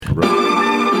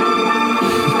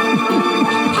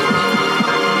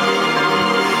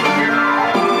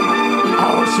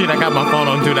Shit, I got my phone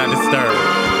on Do Not Disturb.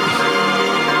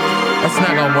 That's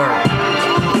not gonna work.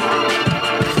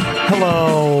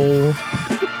 Hello.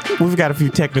 We've got a few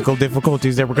technical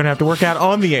difficulties that we're gonna have to work out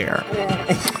on the air.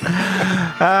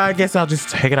 I guess I'll just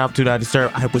take it off Do Not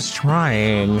Disturb. I was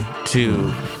trying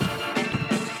to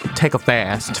take a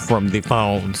fast from the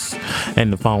phones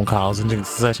and the phone calls and things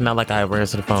such. Not like I ever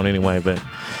answer the phone anyway, but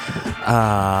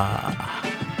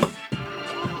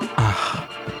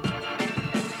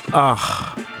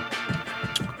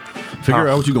Figure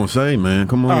out what you gonna say, man.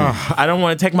 Come on. I don't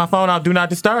want to take my phone out Do Not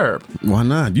Disturb. Why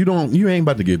not? You ain't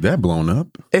about to get that blown up.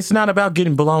 It's not about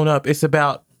getting blown up. It's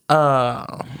about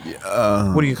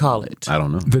what do you call it? I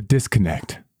don't know. The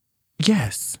disconnect.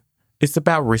 Yes. It's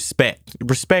about respect.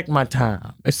 Respect my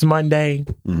time. It's Monday,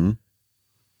 and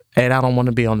I don't want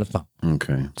to be on the phone.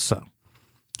 Okay. So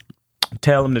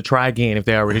tell them to try again if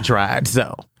they already tried.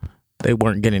 So they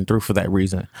weren't getting through for that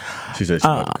reason. She said she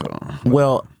about to call.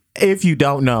 Well, if you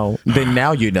don't know, then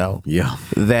now you know. Yeah.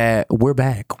 That we're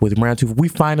back with round 2. We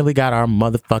finally got our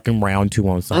motherfucking round 2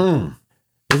 on Sunday.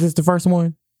 Is this the first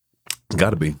one?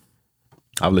 Gotta be.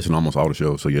 I've listened to almost all the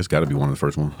shows, so yeah, it's gotta be one of the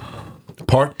first ones.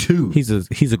 Part 2. He's a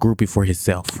groupie for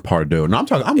himself. Part 2. No, I'm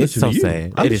It's so listening to you.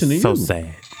 sad. I'm It is listening to so you.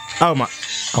 sad. Oh my.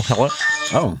 Oh, hello.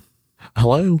 Oh.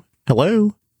 Hello.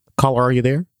 Hello. Caller, are you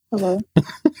there? Hello.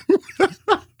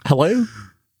 Hello.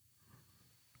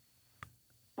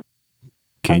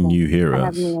 Can you hear I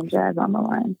us? have me and Jazz on the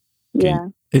line. Yeah.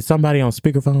 Is somebody on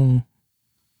speakerphone?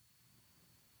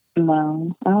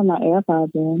 No. I have my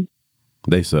AirPods in.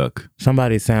 They suck.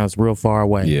 Somebody sounds real far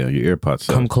away. Yeah, your AirPods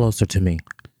suck. Come closer to me.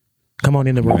 Come on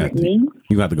in the room. Me?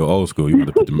 You got to go old school. You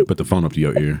got to put the phone up to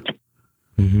your ear.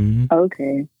 Mm-hmm.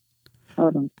 Okay.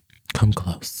 Hold on. Come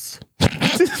close.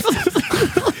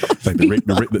 It's like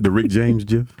the Rick James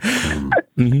gif.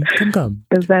 Come.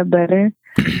 Is that better?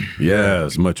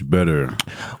 Yes, much better.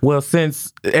 Well,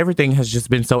 since everything has just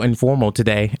been so informal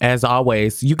today, as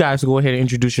always, you guys go ahead and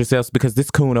introduce yourselves because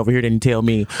this coon over here didn't tell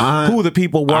me who the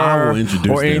people were or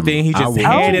anything. He just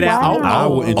handed out. I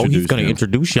will introduce he's going to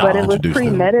introduce y'all. But it was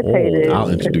premeditated. I'll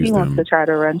introduce he wants them. to try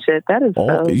to run shit. That is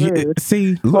so rude.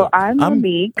 See, Well, I'm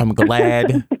Monique. I'm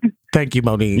glad. Thank you,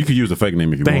 Monique. You can use a fake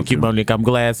name if you want Thank you, to. Monique. I'm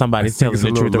glad somebody's telling It's the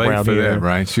a little truth late around for here. that,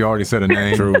 right? She already said a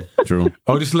name. True.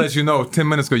 Oh, just to let you know, 10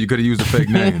 minutes ago, you could have used a fake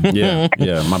name. Yeah,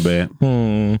 my bad.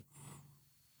 Well,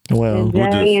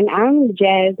 And I'm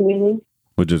Jasmine.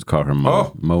 We'll just call her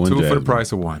Mo. Mo and 2 Jasmine. for the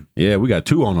price of 1. Yeah, we got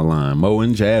 2 on the line. Mo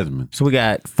and Jasmine. so we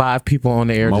got 5 people on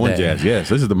the air Mo today. and Jazz. Yes,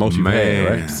 this is the most you've had,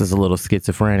 right? This is a little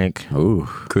schizophrenic. Ooh,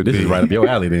 Could this be. is right up your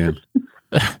alley then.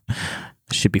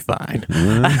 Should be fine.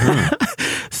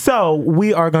 So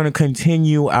we are going to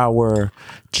continue our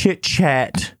chit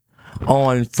chat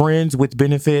on friends with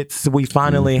benefits. We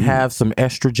finally have some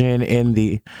estrogen in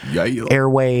the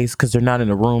airways because they're not in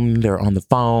the room. They're on the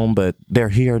phone, but they're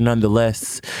here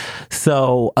nonetheless.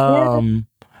 So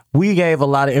we gave a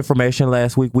lot of information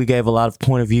last week. We gave a lot of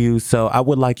point of views. So I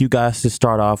would like you guys to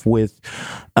start off with,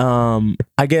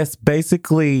 I guess,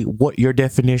 basically what your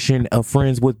definition of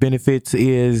friends with benefits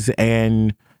is,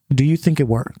 and do you think it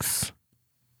works?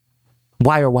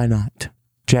 Why or why not?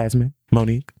 Jasmine,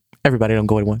 Monique, everybody don't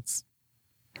go at once.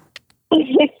 I'm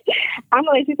gonna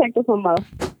let you take this one, Mo.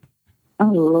 Oh,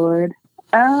 Lord.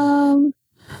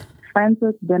 Friends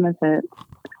with benefits.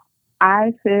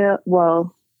 I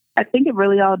think it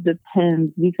really all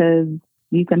depends because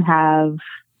you can have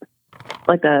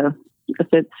if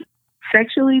it's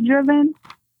sexually driven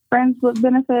friends with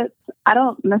benefits. I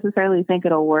don't necessarily think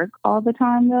it'll work all the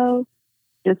time though,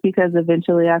 just because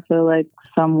eventually I feel like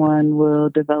someone will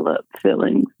develop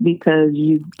feelings because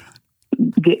you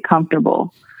get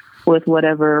comfortable with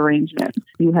whatever arrangements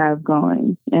you have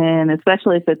going. And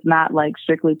especially if it's not like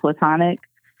strictly platonic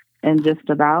and just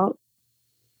about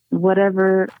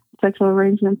whatever sexual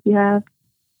arrangements you have,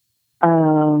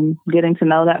 getting to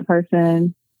know that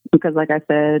person, because like I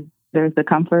said, there's the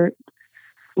comfort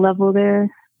level there.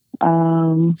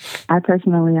 I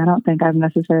don't think I've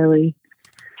necessarily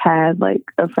had like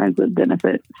a friends with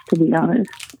benefits, to be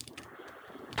honest.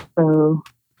 So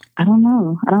I don't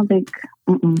know. I don't think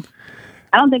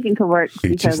it could work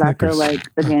because I feel like,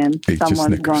 again,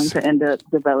 someone's going to end up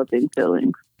developing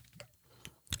feelings.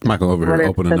 Mykel over here whether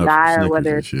opening it's the up guy or Snickers whether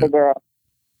and it's shit. the girl.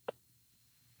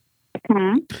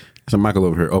 So Mykel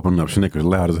over here opening up Snickers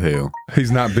loud as hell. He's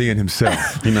not being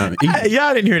himself. You're not eating.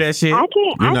 Y'all didn't hear that shit. I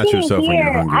You're not can't yourself when you're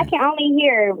hear. hungry. I can only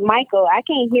hear Mykel. I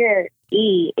can't hear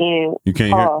E and You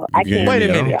can't Paul. hear. I You can't can't. Wait a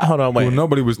hear me, minute. Hold on. Wait. Well,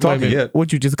 nobody was Wait a talking minute. yet.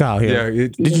 What'd you just call him? Yeah,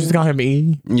 Did you just call him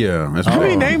E? Yeah, that's How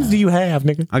many right. names do you have,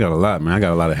 nigga? I got a lot, man. I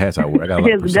got a lot of hats I wear. I got a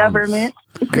lot of His personas. government.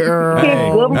 Girl. His Hey,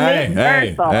 government, hey,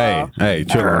 first of all. hey,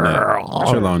 chill on that.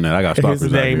 Chill on that. I got stalkers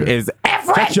His out name here. is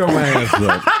Everett. Shut your ass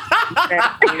up.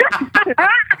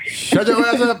 Shut your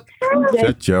ass up.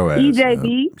 Shut your ass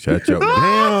EJB. up. Shut your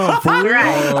damn for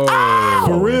real.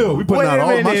 For real. We putting Wait out a all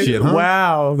my minute. shit, huh?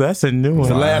 Wow, that's a new one. It's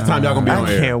the last time y'all gonna be on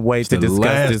I air. can't wait to It's the discuss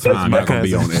last this with time my y'all gonna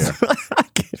be on cousins. air.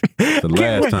 It's the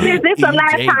last time. Since this the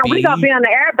last time we gonna be on the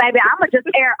air, baby, I'ma just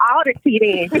air all the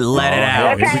tea then. Let it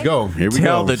out. Here we go. Here we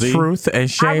Tell go. the See? truth and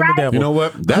shame All the right. devil. You know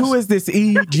what? Who is this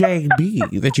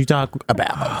EJB that you talk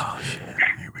about? Oh shit.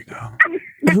 Here we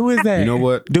go. Who is that? You know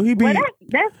what? Do he be? Well,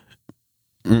 that's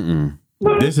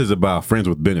This is about friends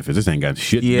with benefits. This ain't got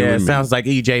shit to do Yeah, with it me. sounds like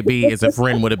EJB is a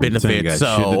friend with a This ain't benefit. got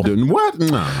So, shit to do. What?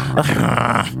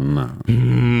 No.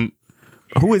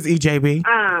 who is EJB?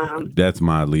 That's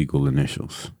my legal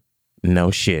initials.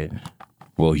 No shit.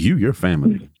 Well, your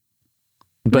family.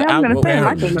 But Yeah, I'm gonna say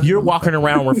I- Mykel. you're walking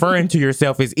around referring to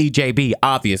yourself as EJB,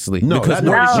 obviously. No, because that-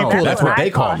 where did no, you pull that's that what from? they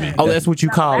call me. Oh, that's what you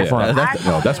call it from.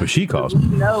 That's what she calls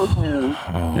me. Knows him.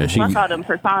 Yeah, she. I call them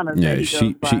personas. Yeah, that he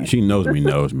she goes by. she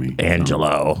knows me.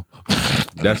 Angelo.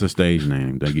 That's a stage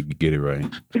name. Don't get it right.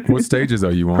 What stages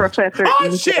are you on? Professor. Oh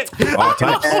E. shit! All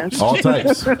types. All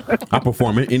types. I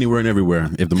perform it anywhere and everywhere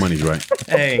if the money's right.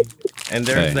 Hey, and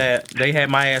there's Hey. that. They had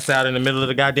my ass out in the middle of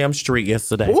the goddamn street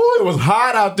yesterday. Ooh, it was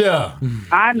hot out there.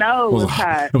 I know it was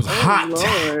hot. It was hot.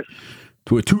 Lord.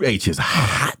 With 2 H's.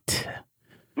 Hot.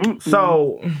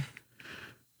 So,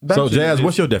 So, Jazz,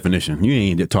 what's your definition? You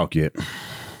ain't talk yet.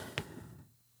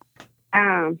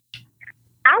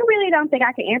 I really don't think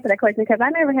I can answer that question because I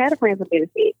never had a friends with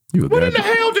benefits. You a what in the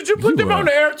goddamn- hell did you put You them are- on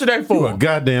the air today You a for?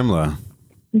 goddamn lie.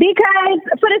 Because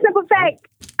for the simple fact,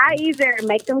 I either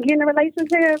make them get in a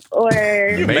relationship or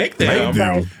Make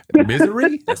them.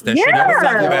 Misery? That's that Yeah. shit I was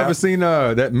talking You about. ever seen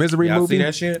that Misery Y'all movie? see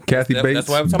that shit? Kathy That's Bates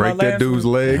what I was talking break about that last dude's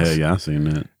week. legs. Hell yeah, I seen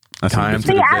that. I seen Time this. to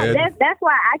see, the bed. that's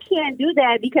why I can't do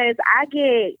that because I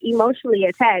get emotionally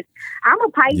attached. I'm a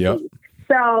Pisces. Yep.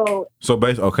 So So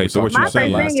basically, okay. So what my you're first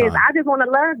saying? thing is I just want to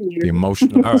love The you.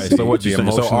 emotional. All right. So what you the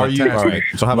saying? So emotional are you? All attachment.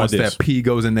 right. So how about Once this? that P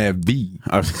goes in that V.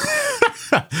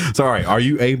 So all right. Are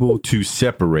you able to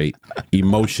separate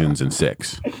emotions and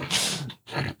sex?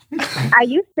 I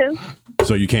used to.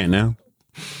 So you can't now?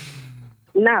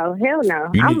 No, hell no.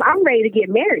 You need- I'm ready to get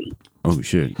married. Oh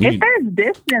shit. You If need- there's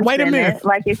distance Wait a in minute. it,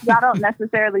 like if y'all don't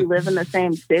necessarily live in the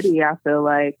same city, I feel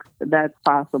like that's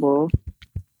possible.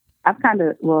 I've kind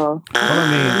of maybe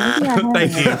I haven't.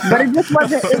 Thank you. But it just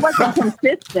wasn't. It wasn't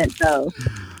consistent though.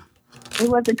 It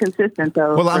wasn't consistent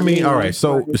though. Well, I for mean, me. all right.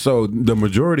 So the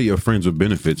majority of friends with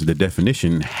benefits, the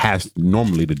definition has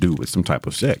normally to do with some type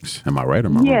of sex. Am I right or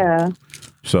am I wrong? yeah.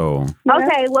 So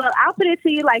Okay, well, I'll put it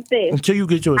to you like this. Until you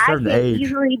get to a I certain can age.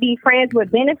 easily be friends with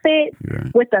benefits Yeah.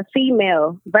 with a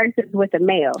female versus with a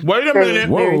male. Wait a minute.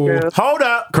 Very Whoa. true. Hold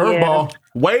up. Curveball.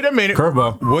 Wait a minute.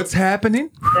 Curveball. What's happening?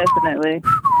 Definitely.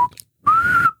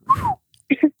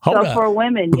 Hold So up. for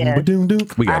women, yes. Ba-doom-doom.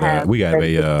 We got I a have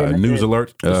news benefits.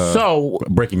 alert. So,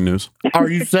 Breaking news. are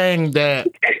you saying that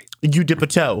you dip a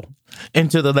toe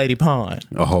into the lady pond?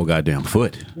 A whole goddamn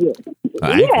foot. A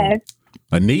ankle. Yes.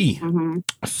 A knee.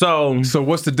 So, So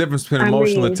what's the difference between I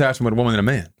emotional mean- attachment with a woman and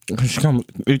a man? she come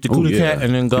eat the Oh, cootie yeah. cat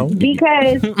and then go.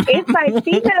 Because it's like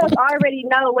females already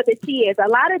know what the tea is. A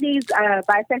lot of these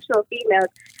bisexual females,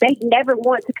 they never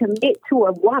want to commit to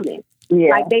a woman. Yeah.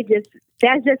 Like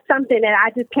that's just something that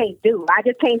I just can't do. I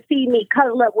just can't see me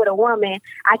cuddle up with a woman.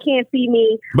 I can't see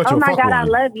me, But oh you'll my fuck God, I one.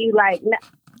 love you. Like, no,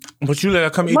 But you let her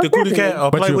come eat Most the cootie cat or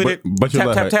But play you- with but- it? but you tap,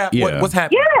 let tap, her- tap. yeah. What's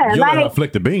happening? yeah, You'll let her like,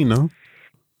 flick the bean, though.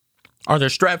 Are there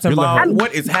straps You let her- involved?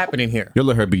 What is happening here? You'll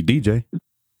let her be DJ.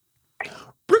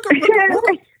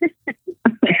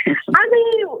 I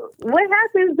mean, what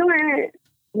happens during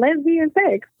lesbian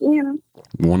sex? You know,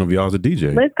 One of y'all's a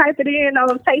DJ. let's type it in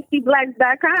on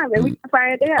tastyblacks.com and we can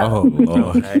find out. Oh,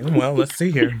 Lord. Okay, well, let's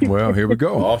see here. Well, here we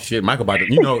go. Oh, shit. Mykel about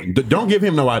to, don't give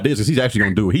him no ideas because he's actually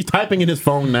going to do it. He's typing in his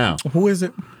phone now. Who is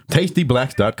it?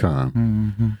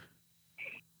 Tastyblacks.com.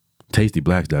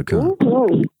 Tastyblacks.com.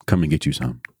 Ooh. Come and get you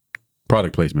some.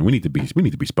 Product placement. We need to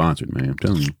be sponsored, man. I'm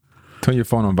telling you. Turn your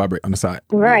phone on vibrate on the side.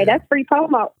 Right, that's free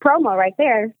promo right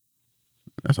there.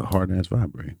 That's a hard ass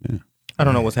vibrate. Yeah. I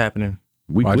don't know what's happening.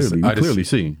 We I just- clearly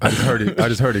see. I just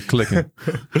heard it clicking.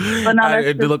 But no, that's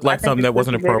It just- looked like I think something that it's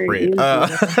wasn't just very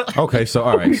appropriate. easy. Okay, so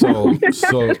all right,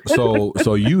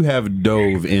 so you have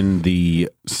dove in the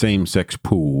same sex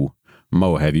pool.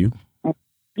 Mo, have you?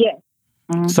 Yes.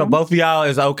 So both of y'all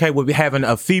is okay with having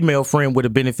a female friend with a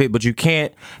benefit, but you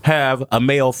can't have a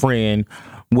male friend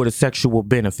with a sexual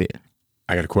benefit.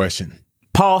 I got a question.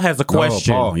 Paul has a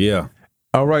question. Oh, Paul, yeah.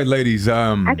 All right, ladies.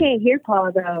 I can't hear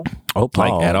Paul though. Oh,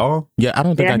 Paul. Like at all? Yeah, I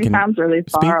don't think Yeah, I he can. sounds really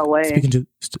far away. Speaking to.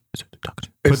 Talking to.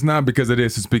 It's not because of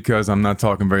this. It's because I'm not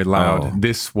talking very loud Oh.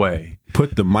 this way.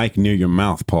 Put the mic near your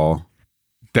mouth, Paul.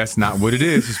 That's not what it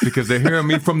is. It's because they're hearing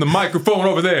me from the microphone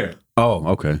over there. Oh,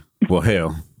 okay. Well,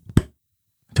 hell.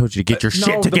 I told you to get your shit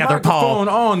No, together, the Paul. microphone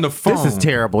on the phone. This is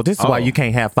terrible. This is why Oh. you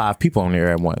can't have 5 people on there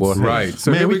at once. Well, Right.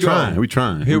 So man, here we we go. trying. We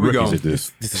trying. Here we go. rookies at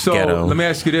this. This is So ghetto. let me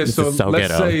ask you this. This So, is so let's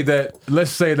ghetto.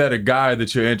 say that a guy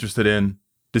that you're interested in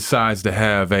decides to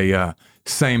have a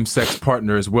same-sex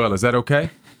partner as well. Is that okay?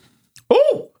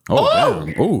 Oh,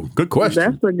 damn. Ooh, good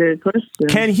question. That's a good question.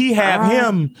 Can he have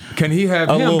him? Can he have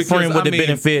A him? little Because, friend with I a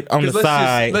benefit on the 'cause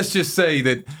side. Let's just say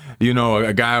that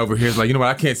a guy over here is like, you know what?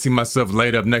 I can't see myself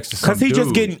laid up next to some Because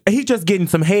he just getting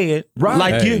some head, Right.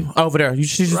 like Hey. you over there. You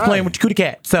she's just Right. playing with your kitty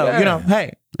cat. So Yeah.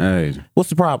 hey, Hey, what's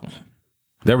the problem?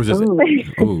 there was this.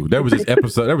 There was this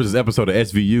episode. There was this episode of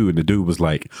SVU, and the dude was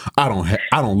like, "I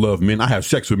don't love men. I have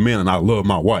sex with men, and I love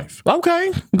my wife."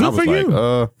 Okay, I good was for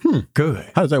like, you. Good.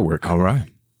 How does that work? All right.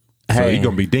 So Hey. he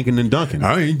gonna be dinking and dunking.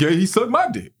 I ain't gay. He sucked my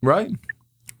dick, right?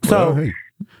 So Well, hey.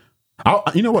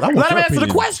 You know what? I want let him your answer the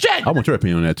opinion. question, I want your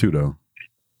opinion on that too, though.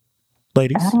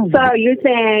 ladies. So you're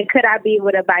saying, could I be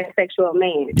with a bisexual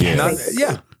man? Yeah.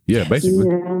 Yeah. Yeah, basically.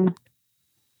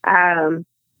 Yeah.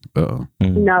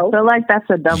 No. I feel like that's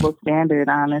a double standard,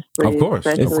 honestly. Of course.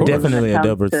 especially It's Of course. definitely when a it comes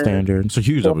double to- standard. It's a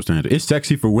huge double standard. It's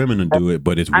sexy for women to do it,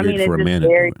 but it's I weird mean, for a it's man just to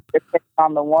do very it. dependent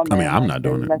on the woman. I mean, I'm not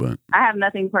doing it, but I have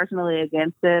nothing personally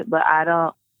against it, but I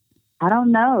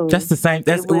don't know. That's the same.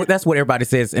 That's what everybody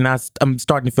says, and I'm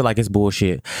starting to feel like it's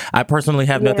bullshit. I personally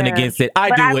have nothing Yeah. against it. I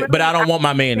But do I it, but I don't want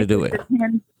my man to do it.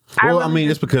 well, I mean,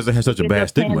 it's because it has such a bad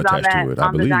stigma attached to it.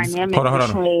 I believe. The dynamic Hold on.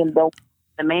 between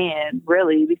the man,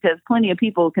 really, because plenty of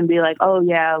people can be like, oh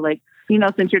yeah, like,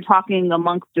 since you're talking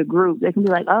amongst a group, they can be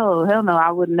like, oh hell no, I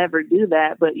would never do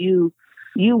that, but you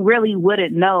really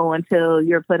wouldn't know until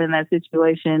you're put in that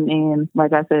situation. And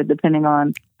like I said, depending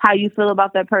on how you feel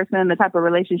about that person, the type of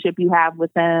relationship you have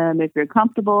with them, if you're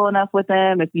comfortable enough with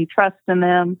them, if you trust in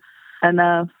them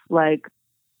enough, like,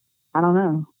 I don't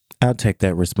know. I'll take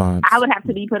that response. I would have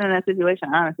to be put in that situation,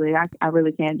 honestly. I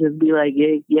really can't just be like,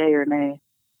 yay or nay.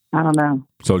 I don't know.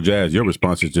 So, Jazz, your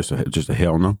response is just a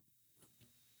hell no.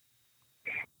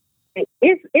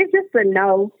 It's just a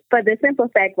no for the simple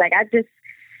fact, like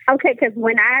because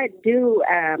when I do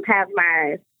have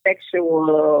my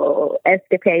sexual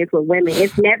escapades with women,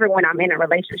 it's never when I'm in a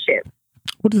relationship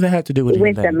What does that have to do with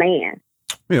with anything? the man.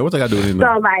 Yeah, what's that got to do with anything?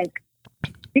 So like,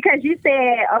 because you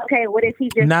said, okay, what if he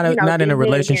just Not in a did here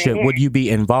relationship. and there? Would you be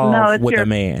involved No, it's with your- a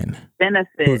man Benefit.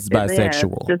 who's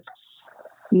bisexual?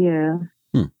 Yeah.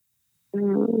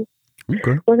 Mm.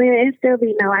 Okay. Well, then it still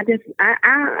be no. I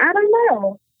don't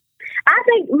know. I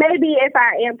think maybe if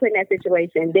I am put in that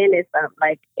situation, then it's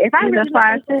like if I really That's why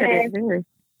I love this said man, it.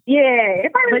 yeah.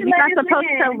 If I But really you're love not this supposed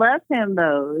man, to love him,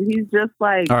 though. He's just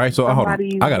like. All right, so hold on.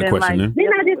 somebody I got a you've question been, then.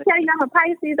 didn't I just tell you I'm a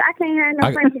Pisces? I can't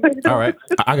have no friends. All right,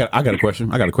 I got a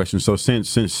question. I got a question. So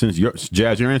since your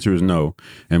Jazz, your answer is no,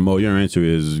 and Mo, your answer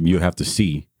is you have to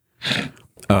see.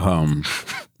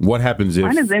 What happens if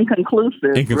Mine is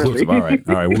inconclusive. inconclusive? Really.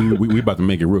 All right. We about to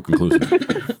make it real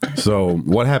conclusive. So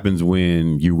what happens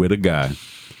when you with a guy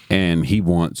and he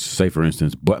wants, say for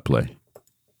instance, butt play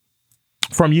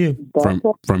From you.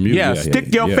 from you? Yeah,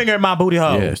 stick your finger in my booty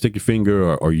hole. Yeah, stick your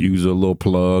finger or use a little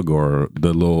plug or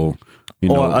the little,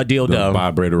 Or a dildo. the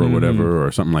vibrator or whatever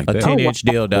or something like A that. 10-inch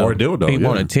dildo. Or a dildo, He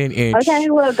want yeah. a 10-inch. Okay,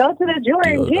 well, go to the drawer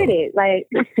and Dildo. get it. Like,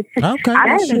 Okay. I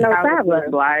That's don't think no I would problem. be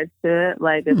obliged to it.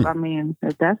 Like,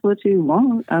 if that's what you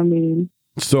want, I mean,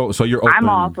 So you're open. I'm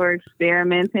all for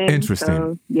experimenting. Interesting.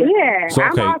 So, yeah. yeah, So,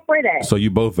 I'm okay. all for that. So you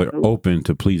both are open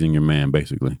to pleasing your man,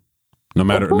 basically. No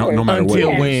matter no matter Until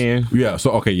what. when? Yeah.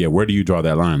 So okay, yeah. Where do you draw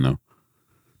that line though?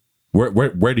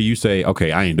 Where do you say,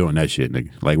 okay, I ain't doing that shit,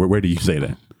 nigga? Like where do you say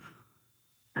that?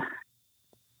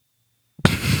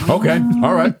 Okay.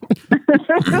 All right.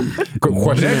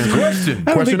 Question. Next question.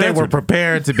 I don't think they were answered.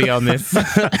 prepared to be on this.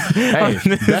 Hey,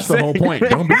 that's the whole point.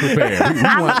 Don't be prepared.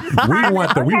 We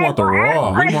want the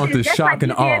raw. We want the Just shock like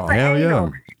and you did awe. for Hell yeah.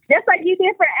 anal. Just like you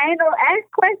did for anal,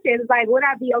 ask questions like, would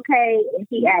I be okay if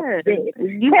he asked this?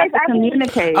 You have to I mean-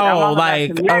 communicate. I'm all Oh, about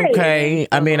like, communicating. okay.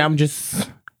 I mean, I'm just...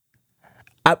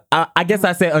 I guess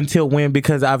I said until when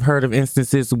because I've heard of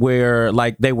instances where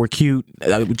like they were cute.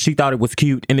 She thought it was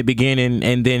cute in the beginning,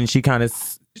 and then she kind of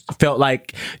felt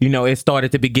like, you know, it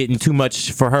started to be getting too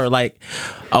much for her. Like,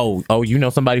 oh, you know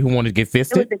somebody who wanted to get It was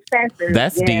fisted? excessive.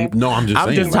 That's deep. No, I'm just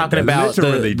saying. talking like, about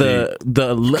literally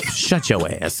the shut your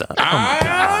ass up. Oh my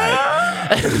God.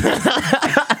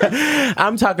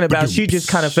 I'm talking about she just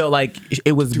kind of felt like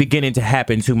it was beginning to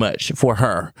happen too much for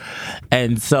her.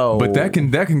 And so But that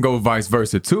can go vice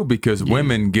versa too, because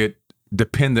women get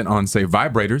dependent on, say,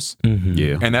 vibrators.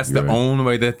 Yeah. And that's the only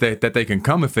way that they can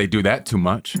come if they do that too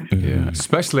much. Yeah.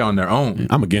 Especially on their own.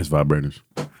 I'm against vibrators.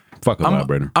 Fuck a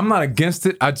vibrator. I'm not against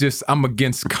it. I'm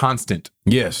against constant.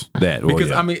 Yes, that.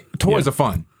 Because I mean, toys are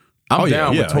fun. I'm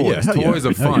down with toys. Toys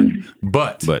are fun.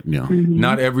 But you know,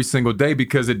 not every single day,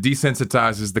 because it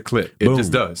desensitizes the clit. It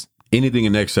just does. Anything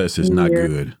in excess is not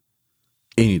good.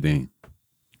 Anything.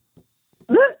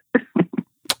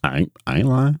 I ain't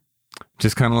lying.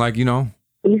 Just kind of like, you know.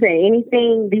 You say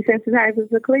anything desensitizes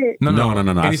the clit? No.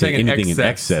 I said Anything anything in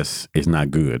excess is not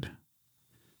good.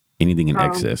 Anything in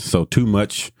excess. So too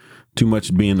much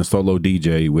being a solo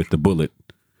DJ with the bullet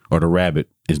or the rabbit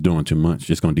is doing too much.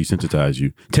 It's going to desensitize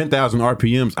you. 10,000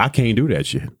 RPMs, I can't do that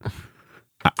shit.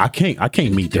 I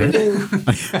can't meet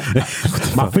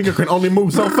that. My finger can only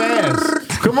move so fast.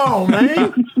 Come on,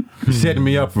 man. Setting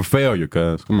me up for failure,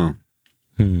 cuz. Come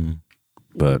on.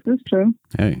 But That's true.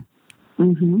 hey.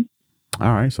 Mm-hmm.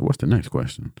 All right, so what's the next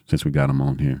question? Since we got them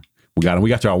on here. We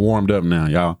got y'all warmed up now,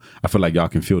 y'all. I feel like y'all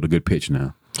can feel the good pitch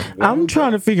now. I'm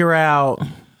trying to figure out.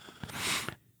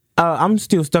 I'm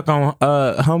still stuck on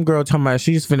homegirl talking about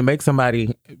she's finna make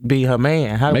somebody be her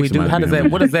man. How do we do? How does that?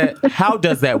 What is that? How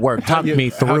does that work? Talk me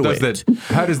through it.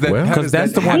 How does that? Because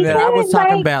that's the one that I was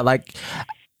talking about.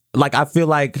 Like I feel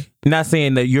like, not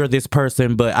saying that you're this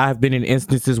person, but I've been in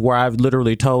instances where I've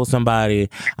literally told somebody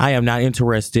I am not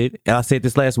interested. And I said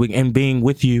this last week, and being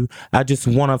with you, I just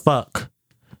want to fuck.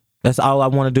 That's all I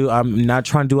want to do. I'm not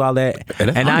trying to do all that.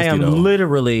 And I am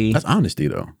literally. That's honesty,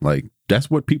 though. Like, that's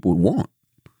what people want.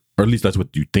 Or at least that's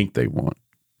what you think they want.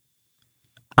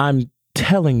 I'm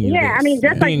telling you. Yeah, this, I mean,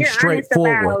 just being like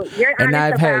straightforward. And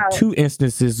I've had 2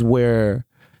 instances where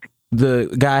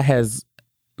the guy has,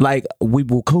 like, we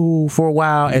were cool for a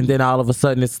while, and then all of a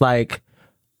sudden it's like,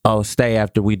 oh, stay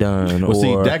after we done. Well, or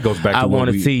see, that goes back to I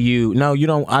want to see you. No, you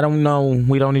don't. I don't know.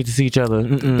 We don't need to see each other.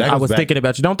 I was thinking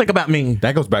about you. Don't think about me.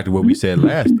 That goes back to what we said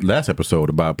last episode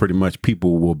about pretty much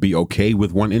people will be okay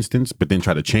with one instance, but then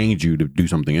try to change you to do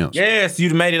something else. Yes,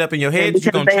 you made it up in your head that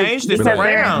you're going to change this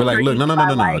around. But like, look, no.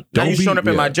 Now you showing up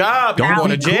in my job. Don't go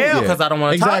to jail because I don't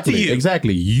want to talk to you.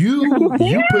 Exactly. You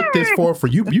put this forth for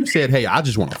you. You said, hey, I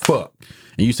just want to fuck.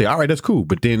 And you say, all right, that's cool.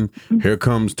 But then here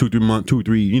comes 2,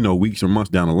 3 weeks or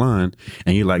months down the line,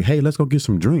 and you're like, hey, let's go get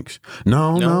some drinks.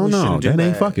 No. That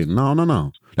ain't fucking.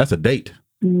 No. That's a date.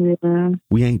 Yeah.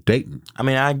 We ain't dating. I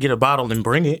mean, I get a bottle and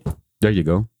bring it. There you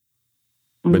go.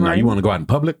 But now you want to go out in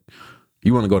public?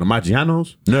 You want to go to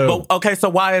Maggiano's? No. But, okay, so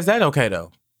why is that okay,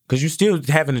 though? Because you're still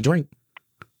having a drink.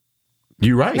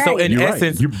 You're right. So in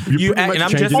essence, you and I'm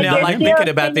just now like thinking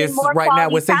about this right now.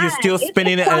 We're saying you're still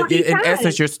spending in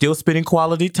essence, you're still spending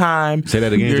quality time. Say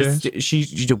that again,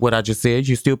 Jay. What I just said,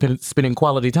 you're still spending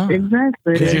quality time.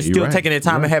 Exactly. Because you're still taking the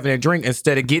time and having a drink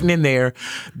instead of getting in there,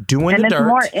 doing the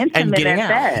dirt, and getting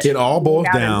out. It all boils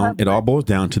down. It all boils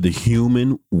down to the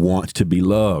human wants to be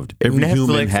loved. Every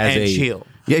human has chill.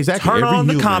 Yeah, exactly. Turn on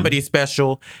the comedy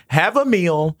special, have a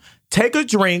meal, take a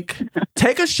drink,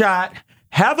 take a shot.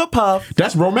 Have a puff.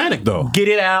 That's romantic, though. Get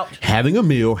it out. Having a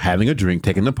meal, having a drink,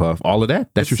 taking a puff, all of that.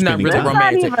 That's your spending time. It's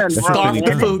not really romantic. Scarf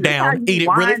the food down. Eat it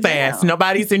really fast.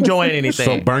 Nobody's enjoying anything.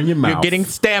 So burn your mouth. You're getting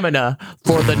stamina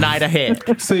for the night ahead.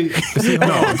 See, eat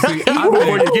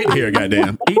before you get here,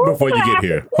 goddamn. Eat before you get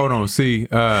here. Hold on, see.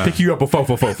 Pick you up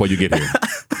before you get here.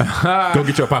 Go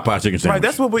get your Popeye chicken sandwich. Right,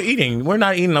 that's what we're eating. We're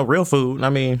not eating no real food. I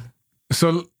mean.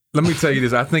 So let me tell you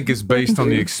this. I think it's based on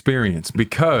the experience,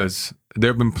 because there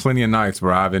have been plenty of nights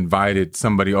where I've invited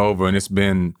somebody over and it's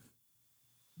been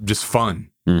just fun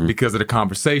because of the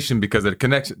conversation, because of the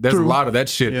connection. There's a lot of that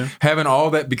shit. Yeah. Having all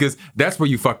that, because that's where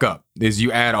you fuck up, is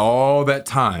you add all that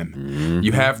time.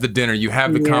 You have the dinner, you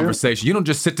have the conversation. You don't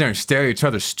just sit there and stare at each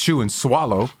other, chew and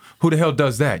swallow. Who the hell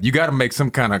does that? You got to make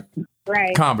some kind of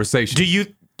conversation. Do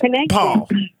you, Paul?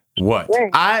 What?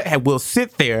 I will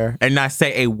sit there and not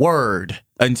say a word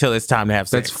until it's time to have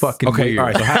sex. That's fucking weird. All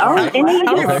right.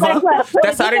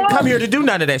 So I didn't come here to do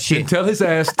none of that shit. Tell his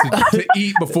ass to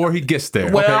eat before he gets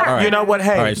there. Well, you know what?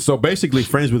 Hey. All right. So basically,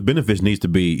 Friends with Benefits needs to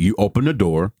be you open the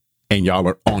door and y'all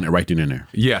are on it right then and there.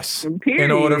 Yes. Period.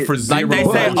 In order for zero. Like they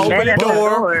say, open the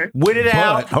door, with it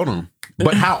out. Hold on.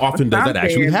 But how often does that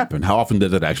actually happen?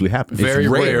 Very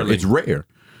rarely. It's rare.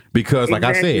 Because, like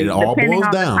I said, it all boils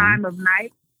down. The time of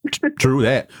night. True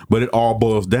that, but it all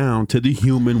boils down to the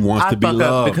human wants to be fuck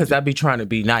loved. up because I be trying to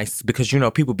be nice because, you know,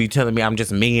 people be telling me I'm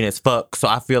just mean as fuck. So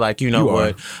I feel like, you know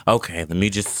what? Okay, let me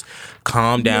just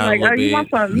calm down a little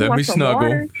bit. Let me snuggle.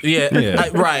 Water? Yeah.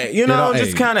 Right. You know,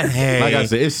 just kind of, like I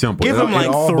said, it's simple. Give them like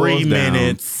 3 boils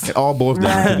minutes. It all boils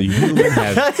down to the human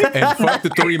has. And fuck the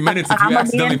 3 minutes if you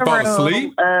accidentally fall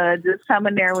asleep. Just come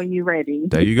in there when you're ready.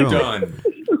 There you go. Done.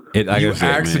 Like I said,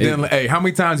 Accidentally. Hey, how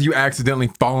many times you accidentally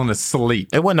fallen asleep?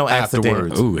 It wasn't no accident.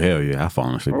 Afterwards. Ooh, hell yeah, I've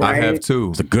fallen asleep. I have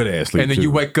too. It's a good ass sleep. And then too.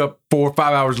 you wake up 4 or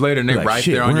 5 hours later and they're Like, right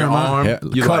shit, there on where your am I? arm. Yeah,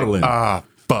 You're cuddling. like,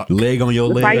 fuck. Leg on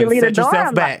your That's why you leg. leave the Set door yourself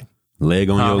unlocked. back. Leg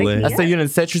on your leg. I said you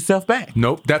didn't set yourself back.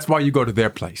 Nope. That's why you go to their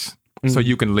place. So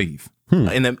you can leave.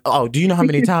 And then, do you know how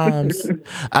many times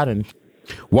I didn't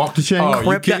Walk the chain. Oh, you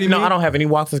crept that? kidding No, me? I don't have any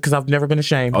walks because I've never been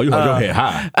ashamed. Oh, you hold your head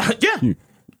high. Yeah.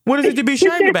 What is it to be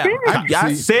ashamed about?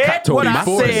 I said what I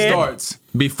said.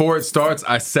 Before it starts,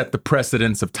 I set the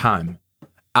precedence of time.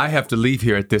 I have to leave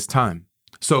here at this time.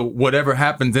 So whatever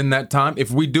happens in that time,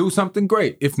 if we do something,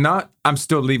 great. If not, I'm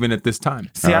still leaving at this time.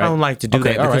 See, I don't like to do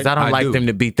that because I don't like them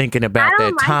to be thinking about I that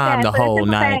don't like time that, the but whole it's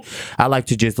a night. fact. I like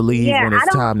to just leave Yeah, when I it's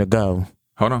don't- time to go.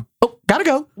 Hold on. Oh, gotta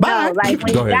go. Bye. No, like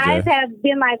when Go ahead, guys Jay. have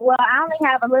been like, well, I only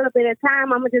have a little bit of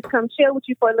time. I'm going to just come chill with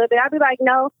you for a little bit. I'll be like,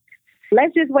 no,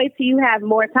 let's just wait till you have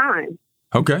more time.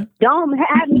 Okay. Don't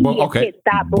have me Well, get okay. pit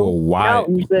stop. But why? No,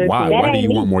 Why? that Why do ain't you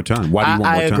me. want more time? Why do you want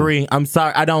I more time? agree. I'm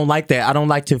sorry. I don't like that. I don't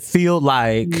like to feel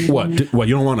like. What? What?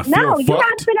 You don't want to feel No, you're not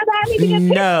fucked? finna have me be a pit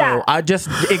No, stop. I just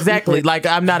exactly like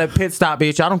I'm not a pit stop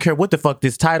bitch. I don't care what the fuck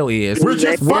this title is. We're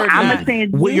just We're fucking. not-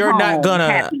 send you you're not home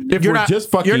gonna. happy. If You're we're not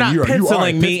just fucking, You're not you are a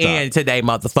penciling pit me stop. in today,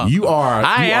 motherfucker. You are.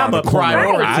 I you am are a the corner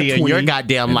priority in your I-20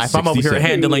 goddamn and life. I'm over here 67.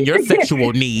 handling your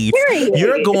sexual needs. Period.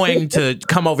 You're going to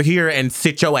come over here and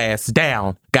sit your ass down.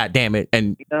 God damn it,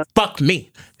 and fuck me,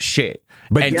 shit.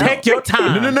 But and no. take your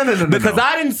time. No. Because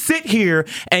I didn't sit here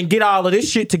and get all of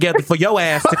this shit together for your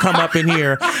ass to come up in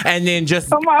here and then just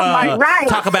Come on, right.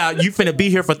 talk about you finna be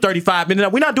here for 35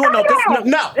 minutes. We're not doing no this.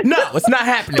 No, it's not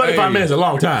happening. 35 minutes is a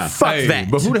long time. Fuck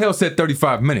that. But who the hell said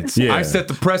 35 minutes? Yeah. I set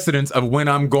the precedence of when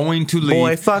I'm going to leave.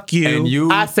 Boy, fuck you. And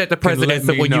you I set the can let precedence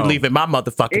of me when you know. leave in my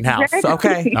motherfucking house.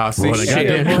 Okay. Ah, see, Well, the shit.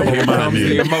 goddamn- Here comes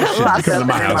the emotion. You come to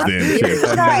my house then.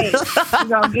 Shit. Right. You're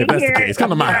gonna get If that's here. the case, come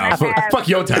to my house. Fuck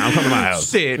your time. Come to my house.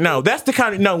 Shit, no, that's the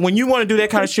kind of when you want to do that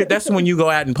kind of shit, that's when you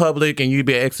go out in public and you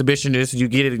be an exhibitionist, you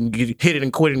get it and you hit it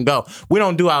and quit it and go. We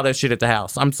don't do all that shit at the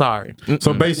house. I'm sorry.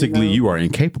 So basically, you are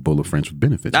incapable of friends with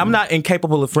benefits. I'm not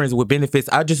incapable of friends with benefits.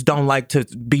 I just don't like to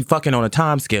be fucking on a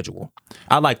time schedule.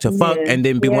 I like to fuck and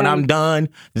then be when I'm done,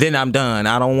 then I'm done.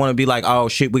 I don't want to be like, oh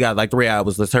shit, we got like 3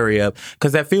 hours. Let's hurry up,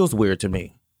 because that feels weird to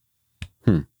me.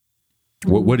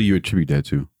 What do you attribute that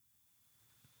to?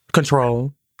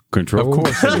 Control. Control. Of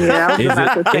course. Yeah, I was Is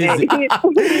about it- to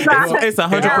is say. It's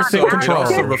 100% It control.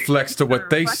 also reflects to what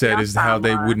they said is how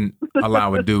they wouldn't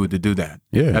allow a dude to do that.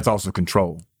 Yeah. That's also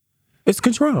control. It's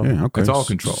control. Yeah, okay. It's all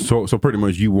control. So pretty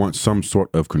much you want some sort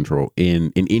of control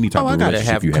in any type Oh, I of gotta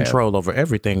relationship have you control over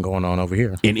everything going on over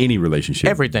here. in any relationship.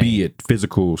 Everything. Be it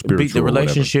physical, spiritual, Beat the or whatever.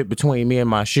 relationship between me and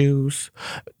my shoes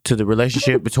to the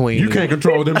relationship between You can't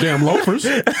control them damn loafers.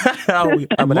 Oh,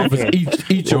 I mean, I Loafers can.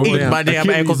 eat your Eat my damn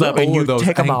Achilles ankles up and Or you those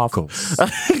take them off. ankles.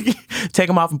 Take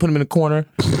them off and put them in the corner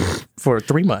for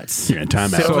 3 months. Yeah, time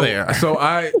Sit out. over there. So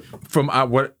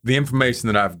what the information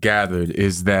that I've gathered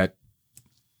is that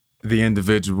the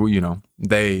individual,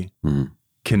 they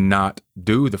cannot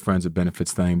do the friends with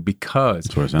benefits thing because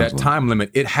what it sounds that like. time limit,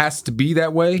 it has to be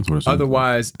that way. what it sounds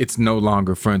Otherwise, it's no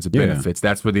longer friends with Yeah. benefits.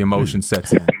 That's where the emotion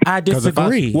sets in. I if I-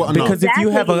 disagree. well, no. Because if you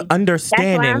have an Exactly.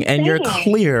 understanding That's what I'm and you're saying.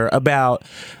 clear about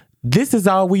this is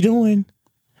all we doing,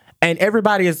 and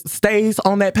everybody stays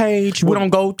on that page, we don't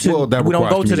go to that we don't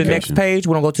requires go to the next communication. page,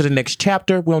 we don't go to the next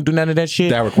chapter, we don't do none of that shit.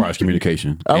 That requires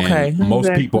communication. Okay. And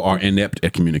most people are inept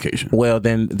at communication Well,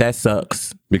 then that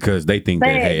sucks. because they think But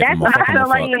that, hey, if that's I'm what a fuck, I I'm a feel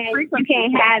like fuck. you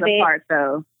can't have the it. part,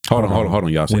 though. Hold on,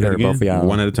 y'all. Say We that heard again. both of y'all.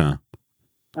 One at a time.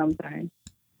 I'm sorry.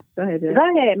 Go ahead. Jess.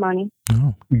 Go ahead, Moni.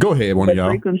 Go ahead, one of The y'all.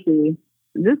 frequency,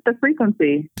 just the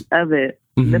frequency of it,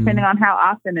 Mhm. depending on how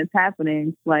often it's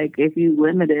happening. Like if you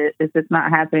limit it, if it's not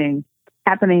happening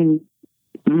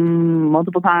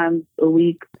multiple times a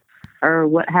week or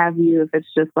what have you, if it's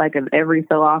just like an every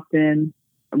so often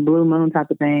a blue moon type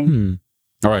of thing,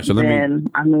 All right, so let me.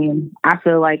 then I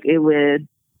feel like it would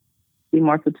be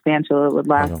more substantial. It would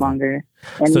last longer,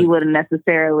 and So- you wouldn't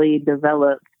necessarily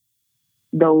develop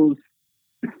those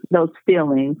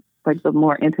feelings like the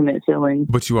more intimate feelings,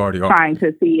 But you already are. trying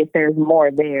to see if there's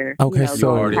more there. Okay, you know,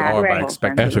 so- You already are by Right.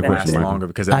 expecting Ask it your to last question, longer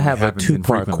because it I have a happens 2-part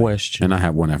infrequently. question. And I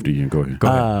have one after you. Go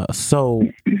ahead. So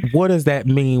what does that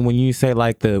mean when you say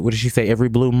like what did she say, every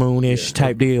blue moon-ish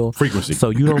type deal? Frequency. So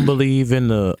you don't believe in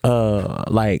the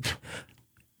like,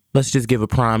 let's just give a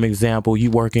prime example.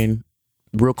 You working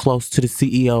real close to the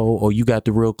CEO, or you got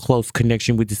the real close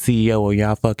connection with the CEO, or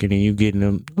y'all fucking and you getting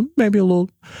them maybe a little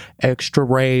extra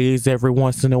raise every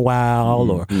once in a while,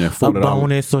 or Yeah, a $40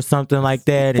 bonus or something like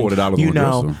that. And, $40 you on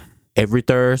know, dresser. every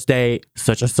Thursday,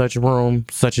 such and such room,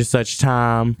 such and such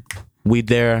time, we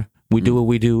there, we do what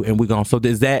we do, and we gone. So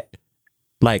is that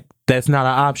like that's not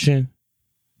an option?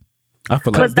 I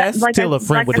feel Because like that's like still I- a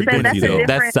friend like with I a said, benefit.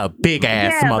 that's a That's a big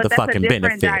ass Yeah, but that's a motherfucking different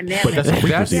benefit. dynamic. But that's a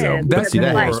frequency, That's, though. that's, See,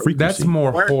 that more, is frequency. that's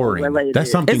more Work whoring. related.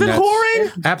 That's something Is it that's...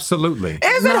 whoring? Absolutely.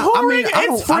 Is it No, I whoring? mean, I It's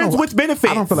don't- friends with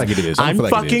benefits. I don't feel like it is. I don't I'm feel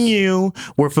like it fucking is. you.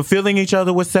 We're fulfilling each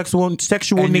other with sexual And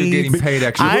you're needs. getting paid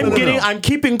extra. I'm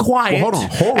keeping quiet Well, hold on.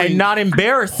 Whoring- and not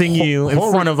embarrassing you in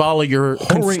whoring- front of all of your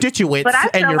constituents But I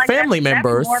and feel your like family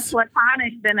members. That's more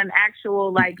platonic than an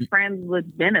actual like friends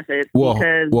with benefits. Well,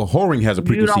 because whoring has a you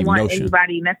preconceived don't want notion.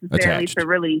 anybody necessarily attached. to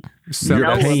really Selling,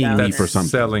 You're paying me that's for something.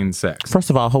 selling sex. First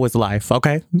of all, hoe is life,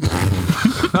 okay?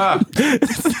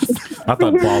 I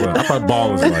thought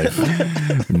ball is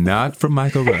life. Not from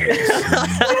Mykel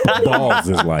Rose. Balls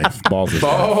is life. Balls is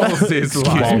life. Balls is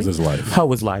life. Balls is life.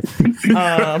 Hoe is life.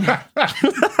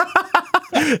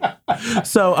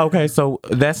 So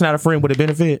that's not a friend with a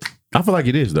benefit. I feel like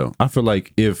it is though. I feel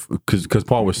like because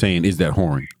Paul was saying, is that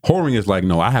whoring? Whoring is like,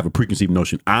 no, I have a preconceived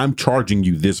notion. I'm charging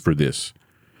you this for this.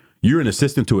 You're an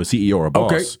assistant to a CEO or a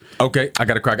boss. Okay. I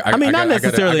got to crack. I mean, not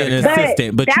necessarily an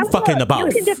assistant, but you fucking the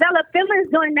boss. You can develop feelings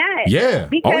doing that. Yeah.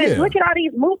 Because Oh, yeah. look at all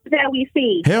these moves that we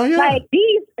see. Hell yeah. Like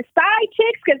these side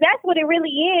chicks, because that's what it really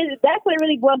is. That's what it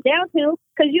really boils down to.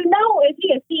 Because you know, if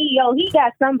he a CEO, he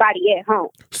got somebody at home.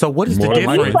 So what is the More than If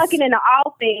likely. he's difference? fucking in the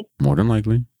office, More than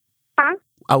likely. huh?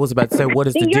 I was about to say, what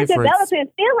is Then the you're difference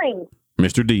developing feelings.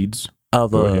 Mr. Deeds.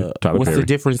 of Go ahead, Tyler what's Perry. the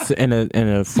difference in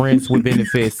a friends with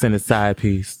benefits and a side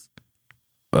piece?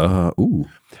 Ooh.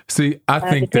 See, I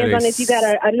think that Depends on if you got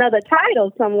another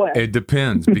title somewhere. it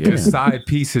depends because side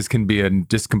pieces can be a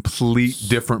just complete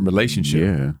different relationship.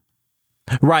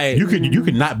 Yeah. Right. You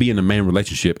could not be in a main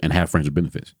relationship and have friends with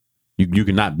benefits. You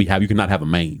cannot have a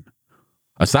main.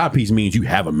 A side piece means you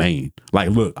have a main. Like,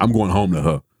 look, I'm going home to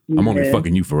her. I'm only Yeah.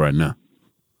 fucking you for right now.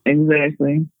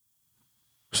 exactly.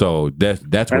 So that's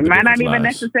where It the might not difference even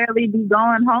lies. necessarily be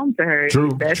going home to her.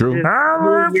 True, That's true. just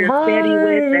who you're steady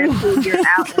with. That's who you're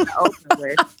out in the open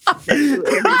with. That's who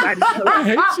everybody knows. I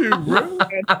hate you, bro.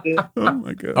 Oh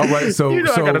my god. All right, so You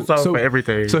know I so gotta solve so, for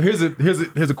everything. So here's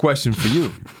a question for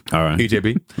you, All right.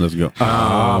 EJB. Let's go.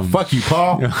 Fuck you,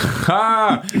 Paul.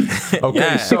 Okay,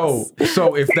 Yes.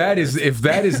 so if that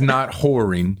is not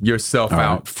whoring yourself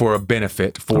out for a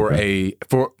benefit for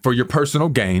for your personal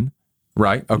gain,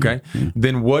 right? Okay,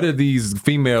 then what are these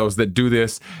females that do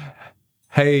this?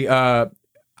 Hey,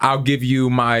 I'll give you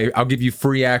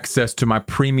free access to my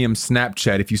premium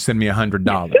Snapchat if you send me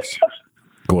 $100.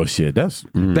 Well, shit. That's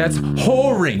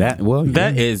whoring.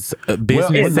 That is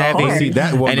business savvy, see,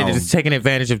 that one, and it no. is taking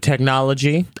advantage of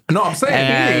technology. No, I'm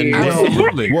saying And-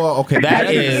 absolutely. Well, okay. That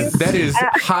is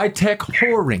high tech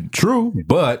whoring. true,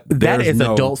 but that there's is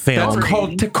no, adult film. That's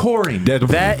called techoring.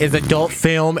 That is adult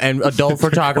film and adult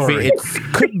photography. It's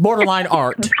borderline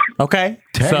art. Okay,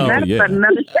 Technically, That's yeah.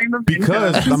 another stream of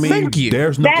Because I mean, Thank you.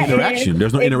 there's no That interaction. is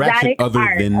There's no interaction exotic other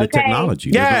art, than the okay?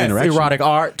 technology. There's no yes, interaction. erotic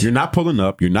art. You're not pulling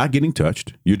up. You're not getting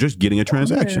touched. You're just getting a